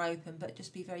the door open, but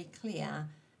just be very clear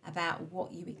about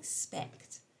what you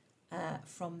expect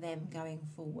from them going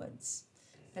forwards.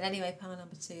 But anyway, pile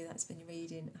number 2, that's been your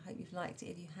reading. I hope you've liked it.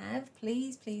 If you have,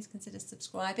 please consider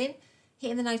subscribing,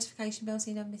 hitting the notification bell so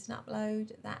you never miss an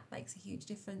upload. That makes a huge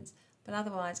difference. But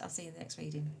otherwise, I'll see you in the next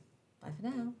reading. Bye for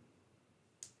now.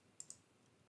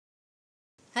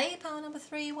 Hey, pile number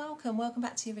 3, welcome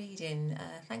back to your reading.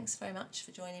 Thanks very much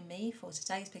for joining me for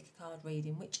today's pick a card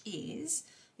reading, which is,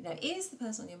 you know, is the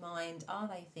person on your mind, are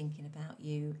they thinking about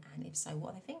you, and if so, what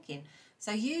are they thinking?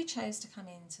 So you chose to come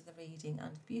into the reading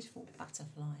under the beautiful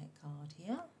butterfly card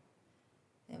here.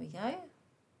 There we go.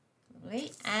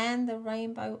 Lovely. And the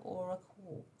rainbow aura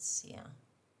quartz here.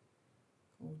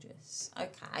 Gorgeous.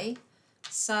 Okay.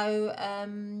 So,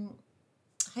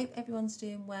 I hope everyone's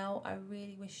doing well. I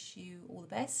really wish you all the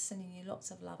best, sending you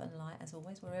lots of love and light as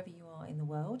always, wherever you are in the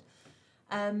world.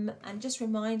 And just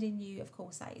reminding you, of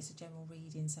course, that is a general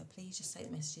reading, so please just take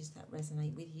the messages that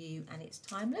resonate with you, and it's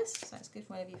timeless, so it's good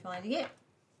for whenever you're finding it.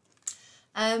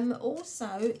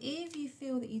 Also, if you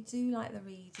feel that you do like the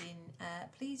reading,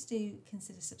 please do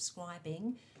consider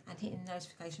subscribing and hitting the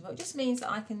notification bell. It just means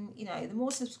that I can, you know, the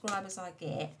more subscribers I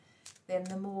get, then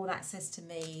the more that says to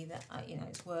me that, you know,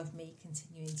 it's worth me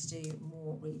continuing to do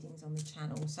more readings on the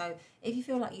channel. So if you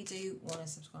feel like you do want to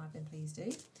subscribe, then please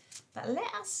do. But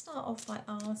let us start off by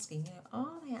asking, you know,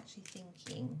 are they actually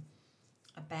thinking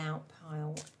about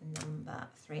pile number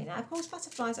 3? Now, of course,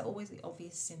 butterflies are always the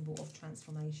obvious symbol of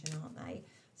transformation, aren't they?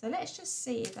 So let's just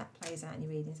see if that plays out in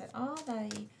your reading. So are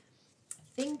they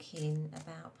thinking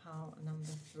about pile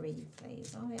number 3,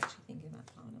 please? Are they actually thinking about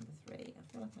pile number 3?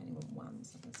 I feel like I only want one,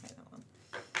 so I'm going to take that one.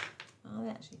 Are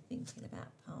they actually thinking about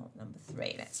pile number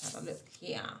 3? Let's have a look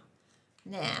here.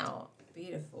 Now,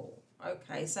 beautiful.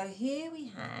 Okay, so here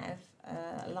we have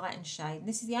light and shade. And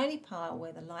this is the only pile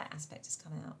where the light aspect has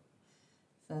come out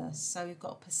first. So we've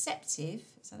got perceptive.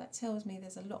 So that tells me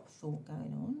there's a lot of thought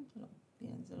going on.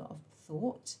 There's a lot of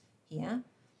thought here.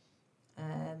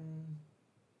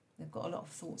 They've got a lot of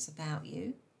thoughts about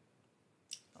you,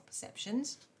 a lot of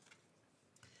perceptions.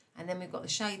 And then we've got the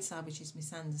shade side, which is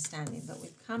misunderstanding, but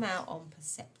we've come out on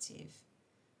perceptive.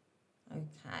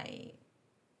 Okay.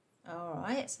 All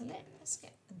right, so let's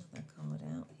get another card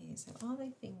out here. So are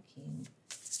they thinking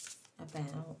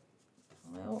about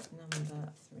pile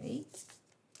number 3?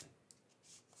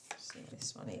 Let's see what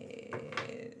this one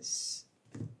is.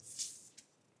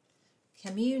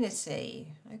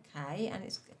 Community. Okay, and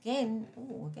it's again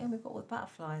we've got all the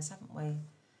butterflies, haven't we?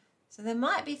 So they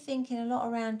might be thinking a lot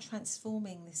around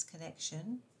transforming this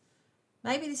connection.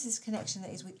 Maybe this is a connection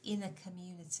that is within a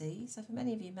community. So for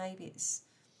many of you, maybe it's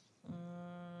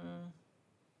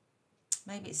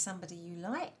somebody you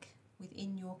like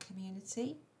within your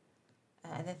community,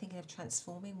 and they're thinking of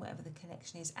transforming whatever the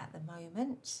connection is at the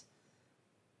moment.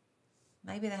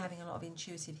 Maybe they're having a lot of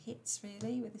intuitive hits,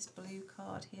 really, with this blue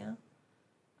card here,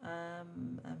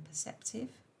 and perceptive.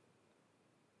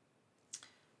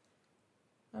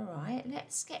 All right,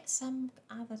 let's get some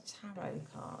other tarot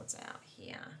cards out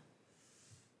here.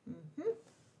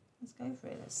 Let's go for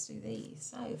it. Let's do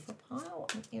these. So for pile,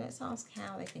 let's ask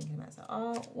how they're thinking about it. So,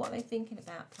 what are they thinking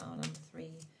about pile number 3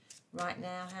 right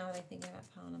now? How are they thinking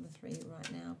about pile number 3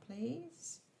 right now,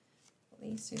 please? Got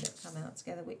these two that come out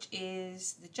together, which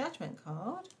is the Judgment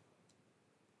card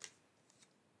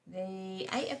The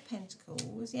Eight of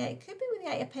Pentacles, yeah, it could be with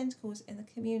the Eight of Pentacles in the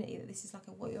community that this is like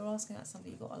what you're asking about,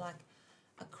 somebody you've got like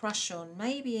a crush on,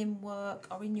 maybe in work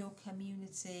or in your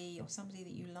community, or somebody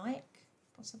that you like,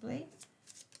 possibly.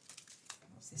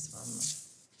 What's this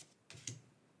one?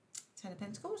 Ten of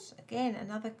Pentacles, again,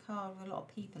 another card with a lot of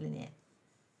people in it.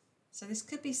 So this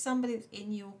could be somebody that's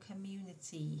in your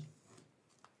community.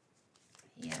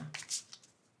 Yeah.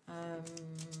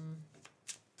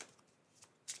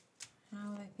 How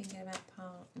are they thinking about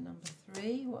part number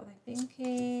 3? What are they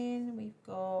thinking? We've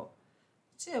got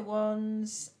Two of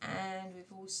Wands, and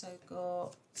we've also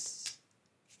got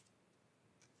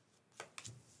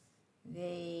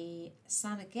the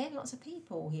Sun again. Lots of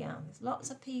people here. There's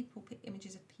lots of people,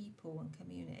 images of people and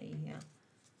community here,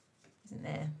 isn't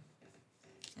there?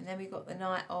 And then we've got the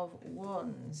Knight of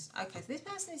Wands. Okay, so this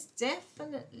person is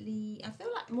definitely, I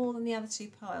feel like more than the other two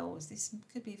piles. This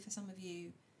could be for some of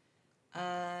you,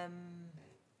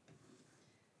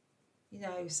 you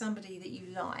know, somebody that you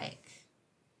like,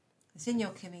 that's in your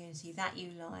community, that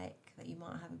you like, that you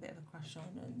might have a bit of a crush on,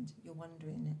 and you're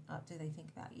wondering, do they think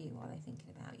about you? Are they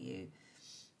thinking about you?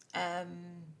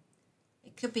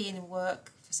 It could be in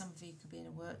work. For some of you, it could be in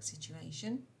a work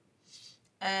situation.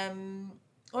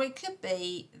 Or it could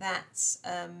be that,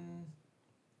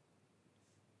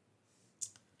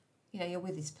 you know, you're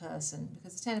with this person,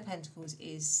 because the Ten of Pentacles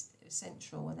is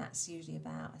central, and that's usually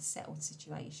about a settled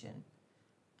situation.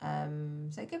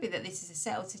 So it could be that this is a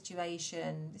settled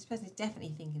situation. This person is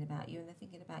definitely thinking about you, and they're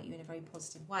thinking about you in a very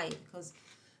positive way, because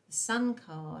the Sun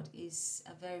card is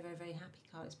a very, very, very happy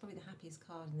card. It's probably the happiest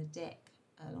card in the deck,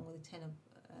 along with the Ten of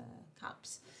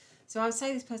Cups. So I would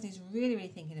say this person is really, really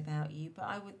thinking about you, but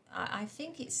I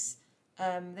think it's,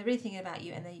 they're really thinking about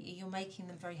you, and you're making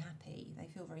them very happy. They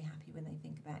feel very happy when they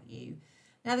think about you.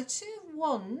 Now the Two of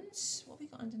Wands, what have we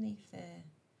got underneath there?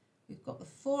 We've got the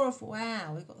Four of,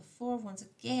 wow, we've got the Four of Wands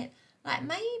again. Like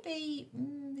maybe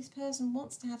this person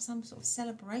wants to have some sort of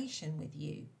celebration with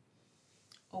you,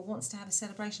 or wants to have a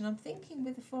celebration. I'm thinking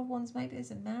with the Four of Wands, maybe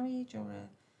there's a marriage or a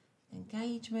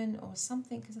engagement or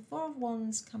something, because the Four of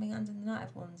Wands coming under the Knight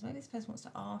of Wands, maybe this person wants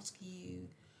to ask you,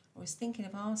 or is thinking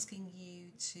of asking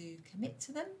you to commit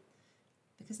to them,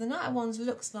 because the Knight of Wands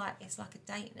looks like it's like a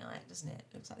date night, doesn't it?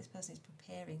 It looks like this person is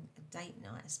preparing a date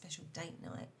night, a special date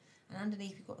night, and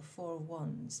underneath you've got the Four of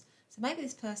Wands. So maybe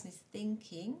this person is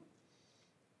thinking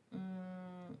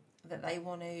that they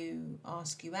want to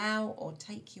ask you out, or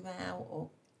take you out, or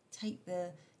take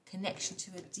the connection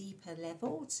to a deeper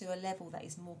level, to a level that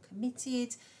is more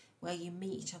committed, where you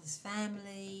meet each other's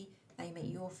family, they meet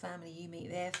your family, you meet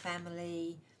their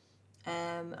family.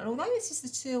 And although this is the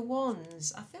Two of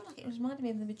Wands, I feel like it reminded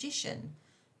me of the Magician,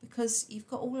 because you've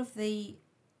got all the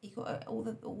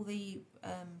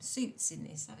suits in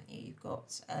this, haven't you? You've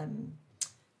got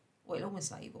well,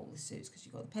 almost like you've got all the suits, because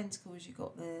you've got the Pentacles, you've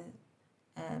got the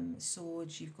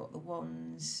swords, you've got the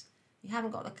Wands. You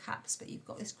haven't got the cups, but you've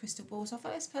got this crystal ball. So I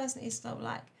feel this person is sort of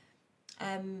like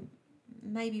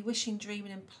maybe wishing,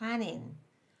 dreaming and planning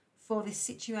for this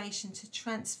situation to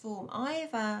transform,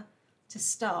 either to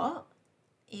start,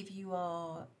 if you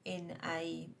are in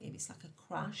if it's like a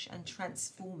crush, and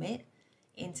transform it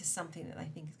into something that they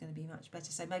think is going to be much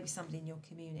better. So maybe somebody in your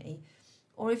community,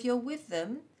 or if you're with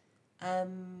them,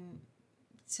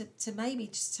 to maybe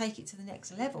just take it to the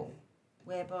next level,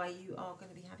 whereby you are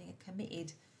going to be having a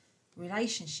committed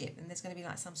relationship, and there's going to be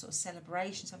like some sort of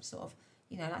celebration, some sort of,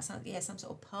 you know, like some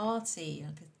sort of party,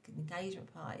 like an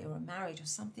engagement party or a marriage or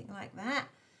something like that,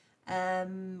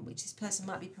 which this person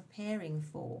might be preparing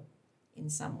for in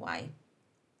some way.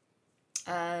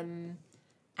 And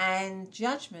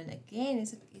Judgment again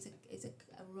is a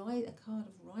card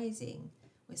of rising,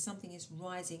 where something is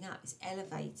rising up, it's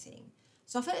elevating.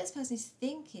 So I feel like this person is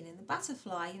thinking, and the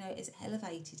butterfly, you know, is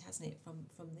elevated, hasn't it,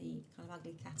 from the kind of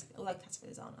ugly caterpillar. Although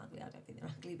caterpillars aren't ugly, I don't think they're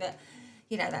ugly, but,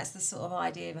 you know, that's the sort of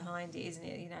idea behind it, isn't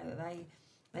it? You know, that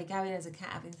they go in as a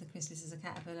caterpillar, into the chrysalis as a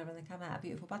caterpillar, and they come out a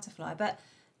beautiful butterfly. But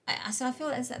so I feel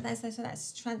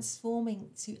that's transforming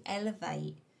to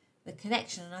elevate the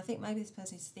connection. And I think maybe this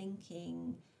person is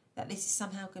thinking that this is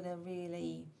somehow going to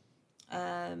really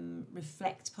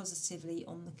reflect positively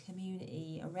on the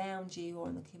community around you, or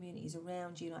on the communities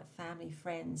around you, like family,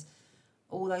 friends.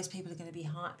 All those people are going to be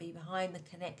behind the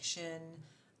connection.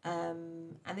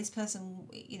 And this person,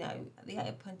 you know, the Eight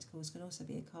of Pentacles can also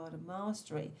be a card of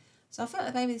mastery. So I feel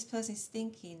like maybe this person is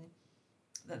thinking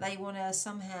that they want to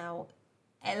somehow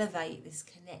elevate this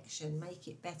connection, make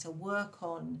it better, work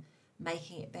on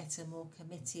making it better, more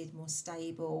committed, more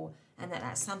stable, and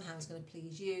that somehow is going to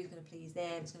please you, it's going to please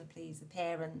them, it's going to please the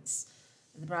parents,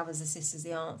 the brothers, the sisters,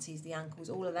 the aunties, the uncles,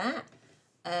 all of that.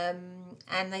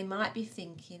 And they might be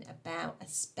thinking about a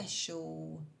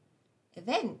special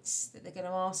events that they're going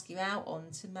to ask you out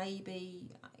on to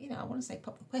maybe, you know, I want to say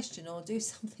pop the question or do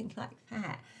something like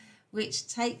that, which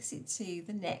takes it to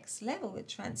the next level. It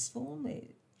transforms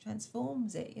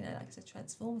it, you know, like it's a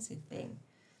transformative thing.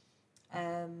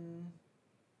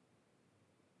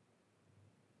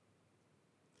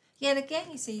 Yeah, and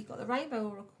again, you see, you've got the rainbow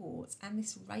or a quartz and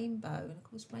this rainbow. And of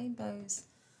course, rainbows,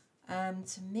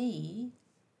 to me,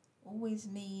 always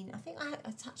mean, I think I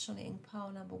touched on it in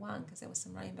pile number 1 because there were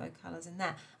some rainbow colours in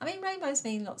that. I mean, rainbows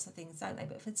mean lots of things, don't they?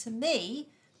 But to me,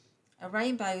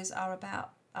 rainbows are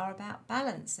about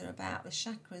balance. They're about the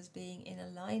chakras being in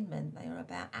alignment. They are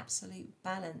about absolute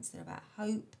balance. They're about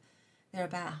hope. They're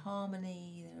about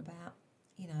harmony. They're about,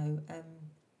 you know,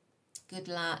 good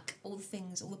luck, all the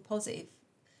things, all the positive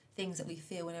things that we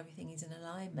feel when everything is in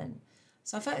alignment.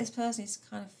 So I felt this person is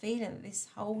kind of feeling that this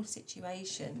whole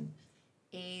situation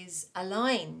is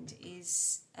aligned,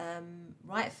 is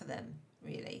right for them,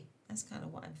 really. That's kind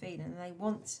of what I'm feeling. And they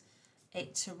want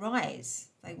it to rise.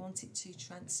 They want it to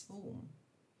transform,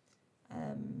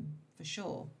 for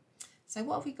sure. So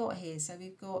what have we got here? So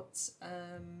we've got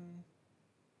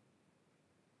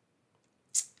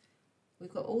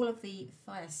all of the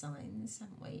fire signs,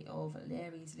 haven't we, of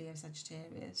Aries, Leo,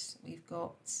 Sagittarius. We've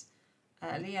got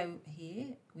Leo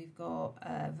here. We've got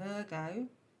Virgo.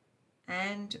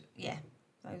 And, yeah,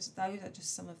 those are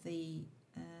just some of the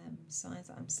signs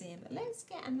that I'm seeing. But let's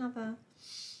get another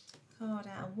card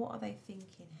out. And what are they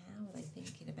thinking? How are they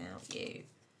thinking about you?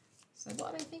 So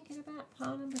what are they thinking about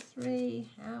pile number 3?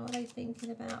 How are they thinking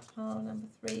about pile number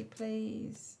 3,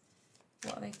 please?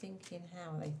 What are they thinking?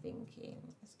 How are they thinking?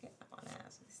 Let's get that one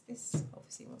out. So this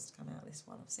obviously wants to come out, this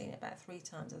one. I've seen it about 3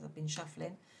 times as I've been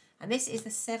shuffling. And this is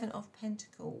the 7 of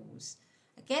Pentacles.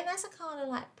 Again, that's a card of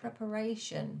like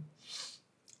preparation.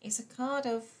 It's a card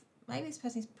of maybe this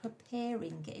person is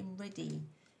preparing, getting ready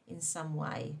in some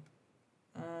way.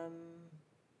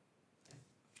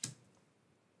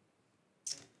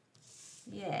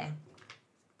 Yeah,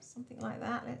 something like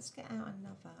that. Let's get out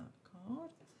another card.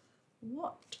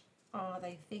 What are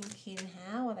they thinking?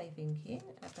 How are they thinking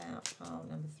about pile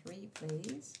number 3,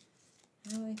 please?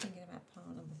 How are they thinking about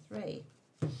pile number 3?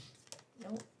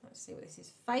 Oh, let's see what this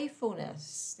is.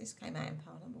 Faithfulness. This came out in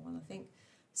pile number 1, I think.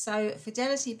 So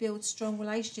fidelity builds strong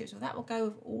relationships. Well, that will go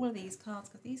with all of these cards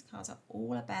because these cards are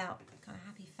all about kind of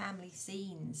happy family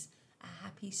scenes, a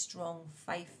happy, strong,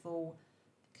 faithful,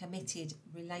 committed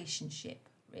relationship,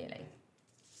 really.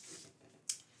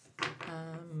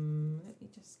 Let me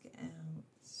just get out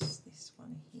this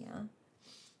one here.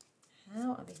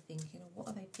 How are they thinking, or what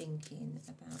are they thinking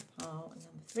about pile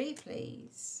number 3,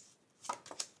 please?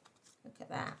 Look at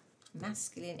that.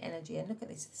 Masculine energy. And look at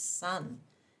this, the sun.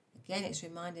 Again, it's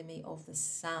reminding me of the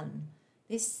sun.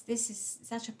 This is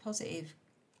such a positive.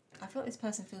 I feel like this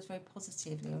person feels very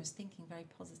positively, or is thinking very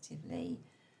positively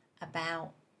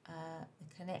about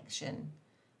the connection.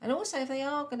 And also, if they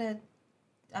are going to,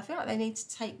 I feel like they need to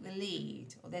take the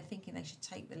lead, or they're thinking they should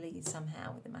take the lead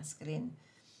somehow with the masculine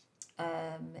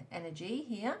energy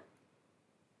here.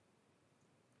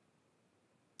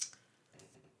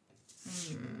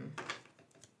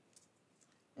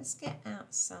 Let's get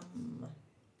out some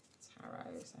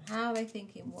tarot. So how are they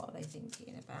thinking? What are they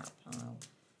thinking about pile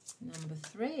number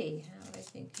 3? How are they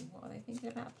thinking? What are they thinking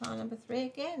about pile number 3?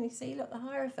 Again, you see, look, the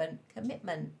Hierophant,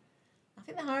 commitment. I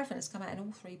think the Hierophant has come out in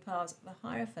all 3 piles. The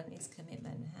Hierophant is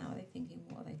commitment. How are they thinking?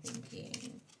 What are they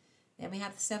thinking? Then we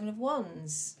have the 7 of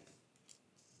Wands.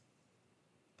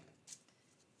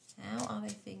 How are they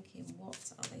thinking?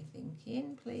 What are they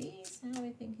thinking, please? How are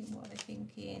they thinking? What are they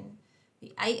thinking?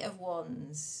 The 8 of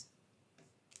Wands.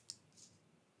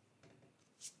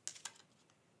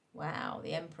 Wow,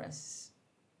 the Empress.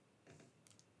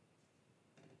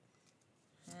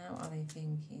 How are they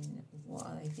thinking? What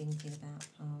are they thinking about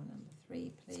pile number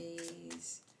 3,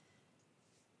 please?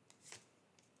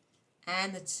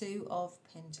 And the 2 of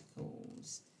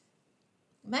Pentacles.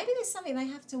 Maybe there's something they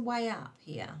have to weigh up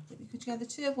here. Because you have the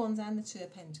 2 of Wands and the 2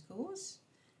 of Pentacles.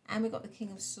 And we've got the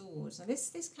King of Swords. Now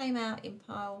this came out in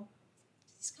pile.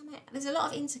 There's a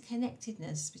lot of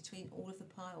interconnectedness between all of the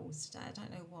piles today. I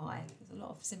don't know why. There's a lot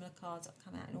of similar cards that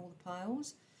come out in all the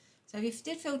piles. So if you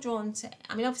did feel drawn to,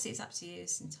 I mean, obviously it's up to you.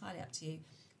 It's entirely up to you.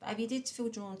 But if you did feel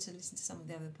drawn to listen to some of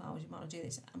the other piles, you might not do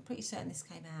this. I'm pretty certain this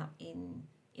came out in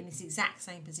this exact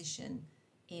same position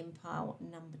in pile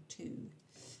number 2.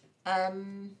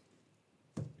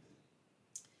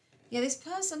 Yeah, this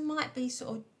person might be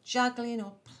sort of juggling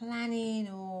or planning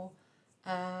or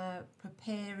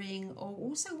preparing, or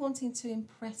also wanting to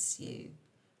impress you.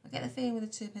 I get the feeling with the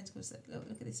 2 of Pentacles that look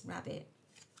at this rabbit.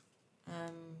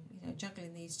 You know,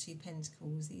 juggling these two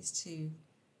pentacles, these two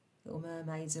little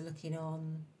mermaids are looking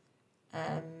on,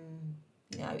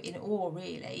 you know, in awe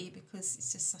really, because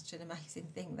it's just such an amazing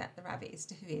thing that the rabbit is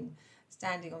doing,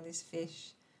 standing on this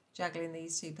fish, juggling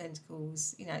these two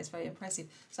pentacles. You know, it's very impressive.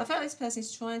 So I feel like this person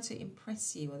is trying to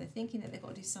impress you, or they're thinking that they've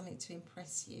got to do something to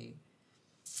impress you.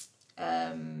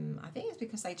 I think it's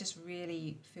because they just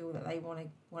really feel that they want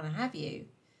to have you.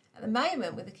 At the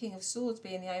moment, with the King of Swords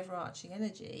being the overarching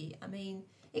energy, I mean,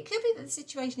 it could be that the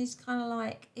situation is kind of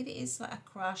like, if it is like a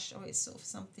crush, or it's sort of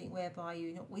something whereby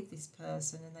you're not with this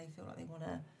person and they feel like they want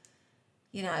to,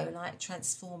 you know, like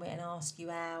transform it and ask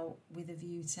you out with a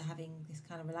view to having this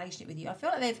kind of relationship with you. I feel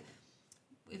like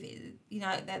they've, you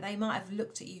know, that they might have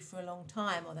looked at you for a long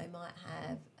time, or they might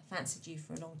have fancied you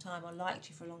for a long time, or liked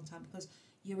you for a long time, because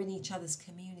you're in each other's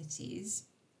communities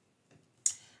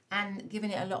and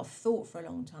given it a lot of thought for a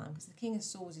long time, because the King of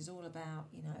Swords is all about,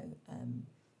 you know,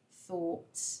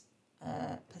 thoughts,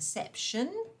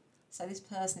 perception. So this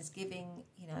person is giving,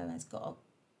 you know, has got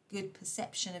a good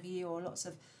perception of you, or lots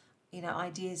of, you know,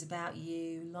 ideas about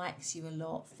you, likes you a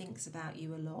lot, thinks about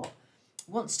you a lot,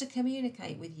 wants to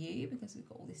communicate with you, because we've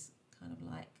got all this kind of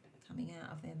like coming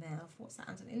out of their mouth. What's that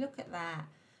underneath? Look at that.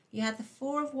 You had the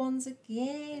Four of Wands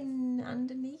again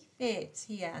underneath it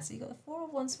here. So you've got the Four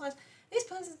of Wands twice. This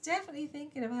person's definitely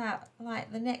thinking about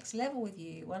like the next level with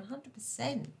you,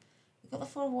 100%. You've got the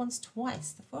Four of Wands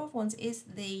twice. The Four of Wands is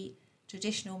the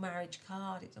traditional marriage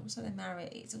card. It's also the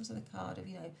marriage. It's also the card of,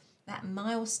 you know, that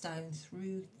milestone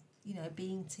through, you know,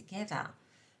 being together.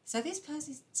 So this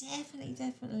person is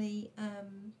definitely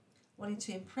wanting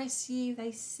to impress you.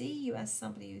 They see you as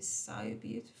somebody who's so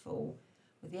beautiful.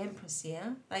 With the Empress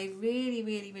here, they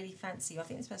really fancy you. I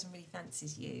think this person really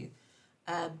fancies you,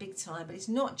 big time. But it's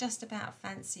not just about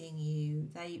fancying you.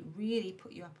 They really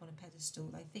put you up on a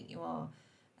pedestal. They think you are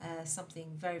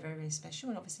something very special,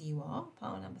 and obviously you are.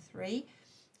 Pile number 3.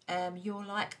 You're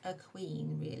like a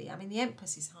queen, really. I mean, the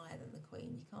Empress is higher than the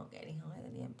Queen. You can't get any higher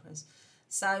than the Empress.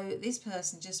 So this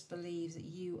person just believes that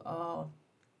you are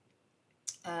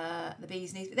the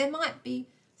bee's knees. But there might be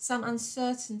some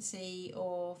uncertainty,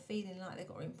 or feeling like they've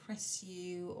got to impress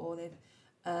you, or they've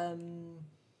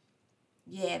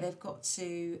they've got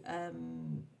to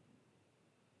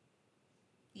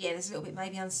there's a little bit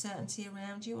maybe uncertainty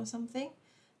around you or something.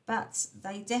 But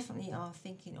they definitely are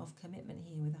thinking of commitment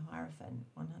here with the Hierophant,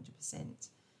 100%.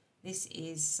 This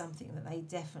is something that they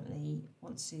definitely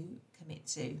want to commit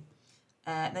to.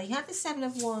 Now you have the Seven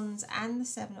of Wands and the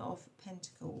Seven of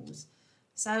Pentacles.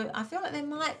 So I feel like there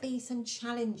might be some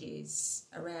challenges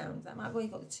around that. Might be,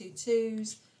 you've got the 2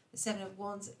 twos, the Seven of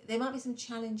Wands. There might be some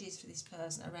challenges for this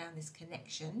person around this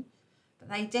connection, but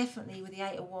they definitely, with the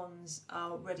 8 of Wands,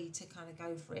 are ready to kind of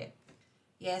go for it.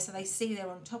 Yeah, so they see they're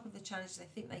on top of the challenges. They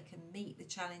think they can meet the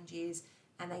challenges,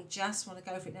 and they just want to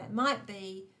go for it. Now it might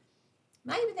be,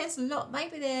 maybe there's a lot.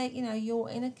 Maybe they're, you know, you're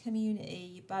in a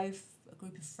community, you're both a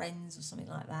group of friends or something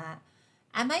like that.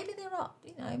 And maybe there are,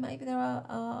 you know, maybe there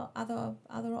are other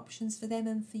options for them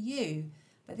and for you.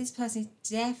 But this person is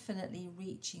definitely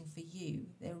reaching for you.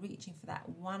 They're reaching for that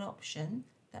one option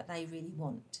that they really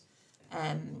want.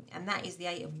 And that is the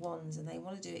 8 of Wands, and they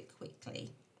want to do it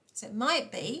quickly. So it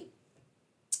might be,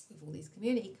 with all these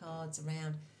community cards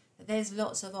around, that there's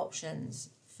lots of options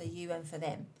for you and for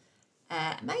them.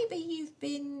 Maybe you've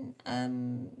been,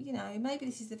 you know, maybe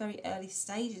this is the very early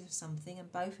stages of something,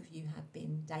 and both of you have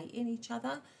been dating each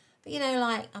other. But, you know,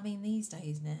 like, I mean, these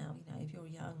days now, you know, if you're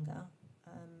younger,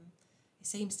 it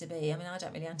seems to be, I mean, I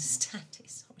don't really understand it.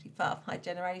 It's not really part of my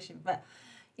generation. But,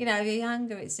 you know, if you're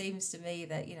younger, it seems to me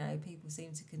that, you know, people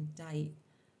seem to can date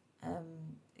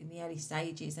in the early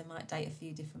stages. They might date a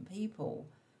few different people.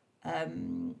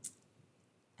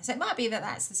 So it might be that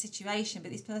that's the situation,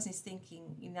 but this person is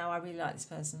thinking, you know, I really like this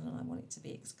person and I want it to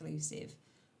be exclusive.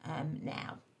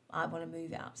 Now, I want to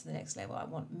move it up to the next level. I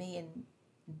want me and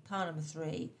pile number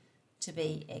 3 to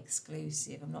be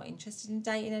exclusive. I'm not interested in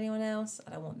dating anyone else.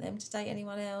 I don't want them to date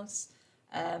anyone else.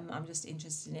 I'm just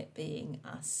interested in it being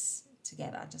us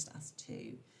together, just us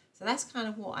two. So that's kind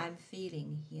of what I'm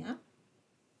feeling here.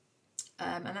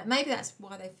 And that, maybe that's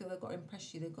why they feel they've got to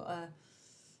impress you. They've got to...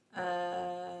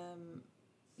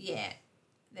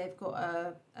 they've got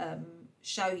to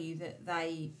show you that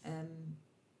they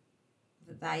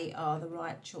are the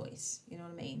right choice. You know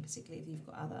what I mean? Particularly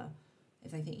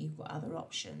if they think you've got other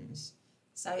options.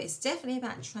 So it's definitely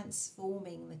about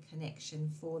transforming the connection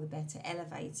for the better,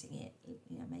 elevating it,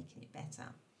 you know, making it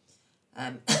better.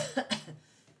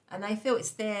 And they feel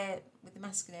it's their, with the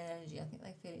masculine energy, I think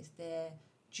they feel it's their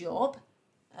job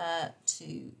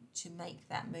to make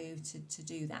that move, to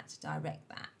do that, to direct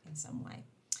that in some way.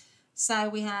 So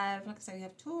we have, like I say, we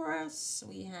have Taurus,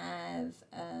 we have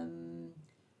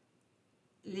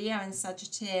Leo and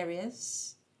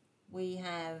Sagittarius, we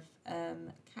have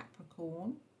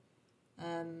Capricorn,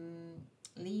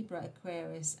 Libra,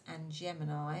 Aquarius and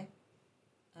Gemini,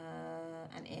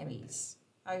 and Aries.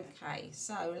 Okay,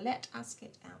 so let us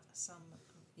get out some of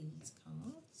these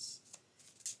cards.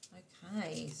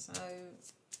 Okay, so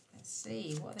let's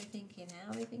see, what are they thinking?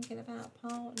 How are they thinking about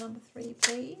part number 3,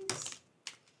 please?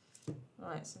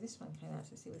 Right, so this one came out, so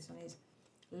let's see what this one is.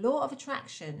 Law of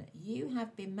attraction. You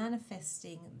have been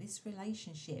manifesting this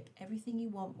relationship. Everything you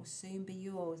want will soon be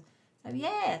yours. So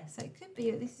yeah, so it could be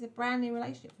that this is a brand new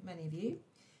relationship for many of you.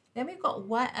 Then we've got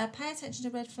pay attention to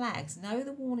red flags. Know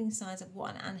the warning signs of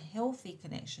what an unhealthy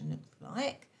connection looks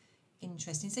like.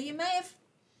 Interesting. So you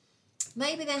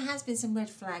maybe there has been some red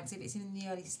flags if it's in the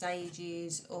early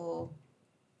stages, or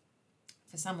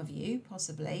for some of you,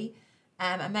 possibly.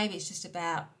 And maybe it's just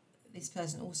about this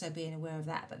person also being aware of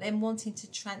that, but then wanting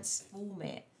to transform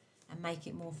it and make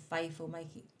it more faithful,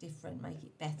 make it different, make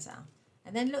it better.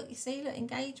 And then look, you see, look,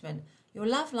 engagement. Your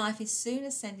love life is soon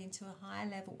ascending to a higher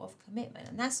level of commitment.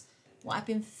 And that's what I've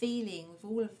been feeling with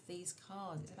all of these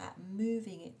cards. It's about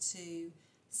moving it to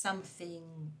something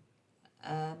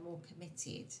more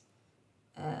committed,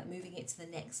 moving it to the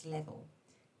next level.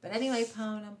 But anyway,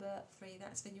 pile number 3,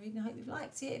 that's been your reading. I hope you've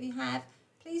liked it. If you have,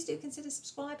 please do consider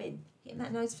subscribing, hitting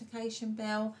that notification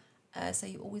bell so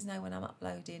you always know when I'm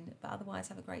uploading. But otherwise,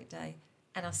 have a great day,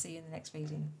 and I'll see you in the next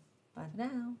reading. Bye for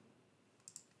now.